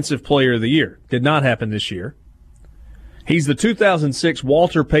Offensive Player of the Year. Did not happen this year. He's the 2006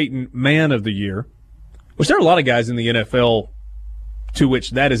 Walter Payton Man of the Year, which there are a lot of guys in the NFL to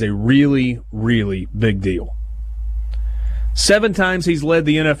which that is a really, really big deal. 7 times he's led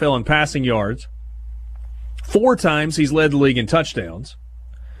the NFL in passing yards. 4 times he's led the league in touchdowns.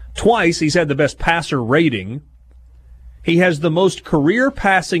 Twice he's had the best passer rating. He has the most career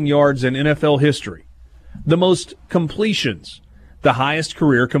passing yards in NFL history, the most completions, the highest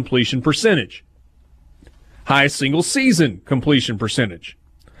career completion percentage, highest single season completion percentage,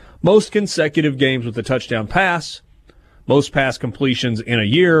 most consecutive games with a touchdown pass, most pass completions in a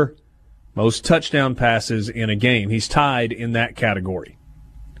year, most touchdown passes in a game. He's tied in that category.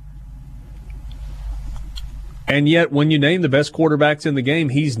 And yet, when you name the best quarterbacks in the game,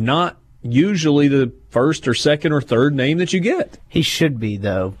 he's not usually the first or second or third name that you get. He should be,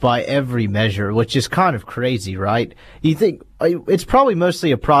 though, by every measure, which is kind of crazy, right? You think it's probably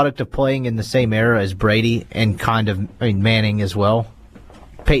mostly a product of playing in the same era as Brady and Manning as well.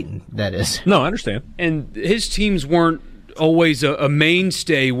 Peyton, that is. No, I understand. And his teams weren't always a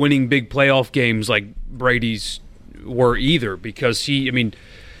mainstay winning big playoff games like Brady's were either, because he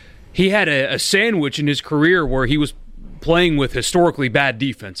had a sandwich in his career where he was playing with historically bad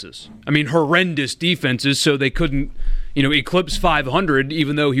defenses. Horrendous defenses, so they couldn't, eclipse 500,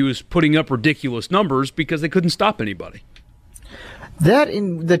 even though he was putting up ridiculous numbers because they couldn't stop anybody. That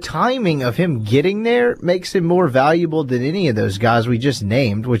in the timing of him getting there makes him more valuable than any of those guys we just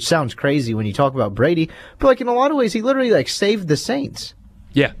named, which sounds crazy when you talk about Brady. But in a lot of ways, he literally saved the Saints.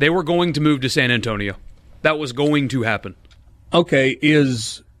 Yeah, they were going to move to San Antonio. That was going to happen. Okay,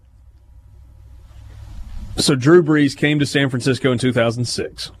 So Drew Brees came to San Francisco in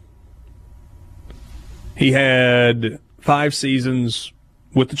 2006. He had 5 seasons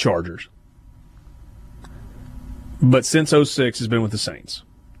with the Chargers. But since 2006 has been with the Saints.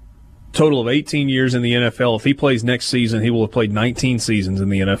 Total of 18 years in the NFL. If he plays next season, he will have played 19 seasons in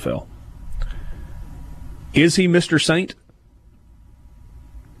the NFL. Is he Mr. Saint?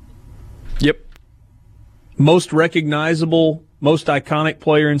 Yep. Most recognizable, most iconic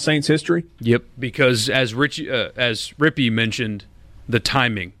player in Saints history? Yep, because as Rippy mentioned, the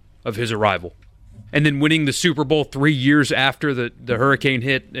timing of his arrival. And then winning the Super Bowl 3 years after the hurricane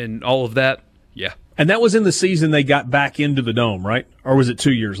hit and all of that, yeah. And that was in the season they got back into the Dome, right? Or was it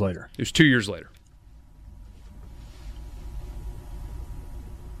 2 years later? It was 2 years later.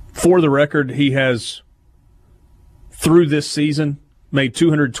 For the record, he has, through this season, made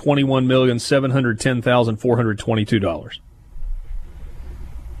 $221,710,422.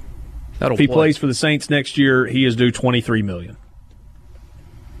 If he plays for the Saints next year, he is due $23 million.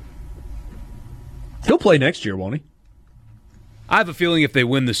 He'll play next year, won't he? I have a feeling if they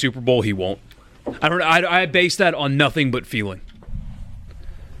win the Super Bowl, he won't. I base that on nothing but feeling.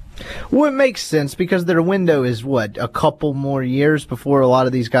 Well, it makes sense because their window is, a couple more years before a lot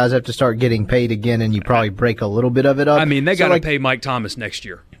of these guys have to start getting paid again, and you probably break a little bit of it up. They got to pay Mike Thomas next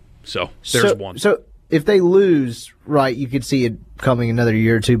year. So, there's one. So, if they lose, right, you could see it coming another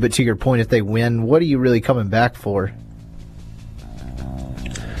year or two, but to your point, if they win, what are you really coming back for?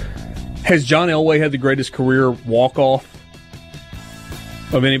 Has John Elway had the greatest career walk-off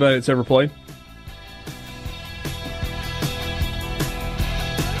of anybody that's ever played?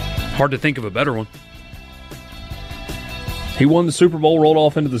 Hard to think of a better one. He won the Super Bowl, rolled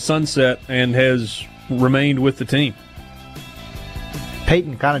off into the sunset, and has remained with the team.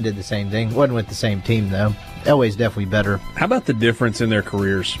 Peyton kind of did the same thing. Wasn't with the same team, though. Elway's definitely better. How about the difference in their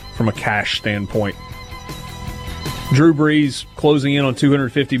careers from a cash standpoint? Drew Brees closing in on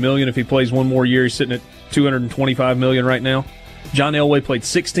 $250 million. If he plays one more year, he's sitting at $225 million right now. John Elway played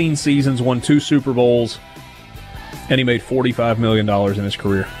 16 seasons, won 2 Super Bowls, and he made $45 million in his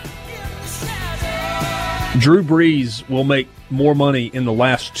career. Drew Brees will make more money in the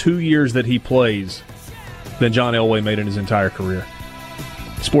last 2 years that he plays than John Elway made in his entire career.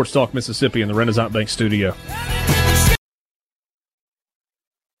 Sports Talk Mississippi in the Renaissance Bank studio.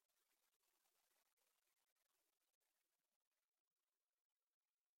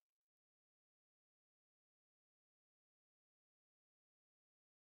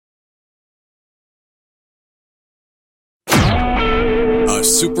 A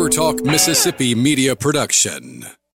SuperTalk Mississippi media production.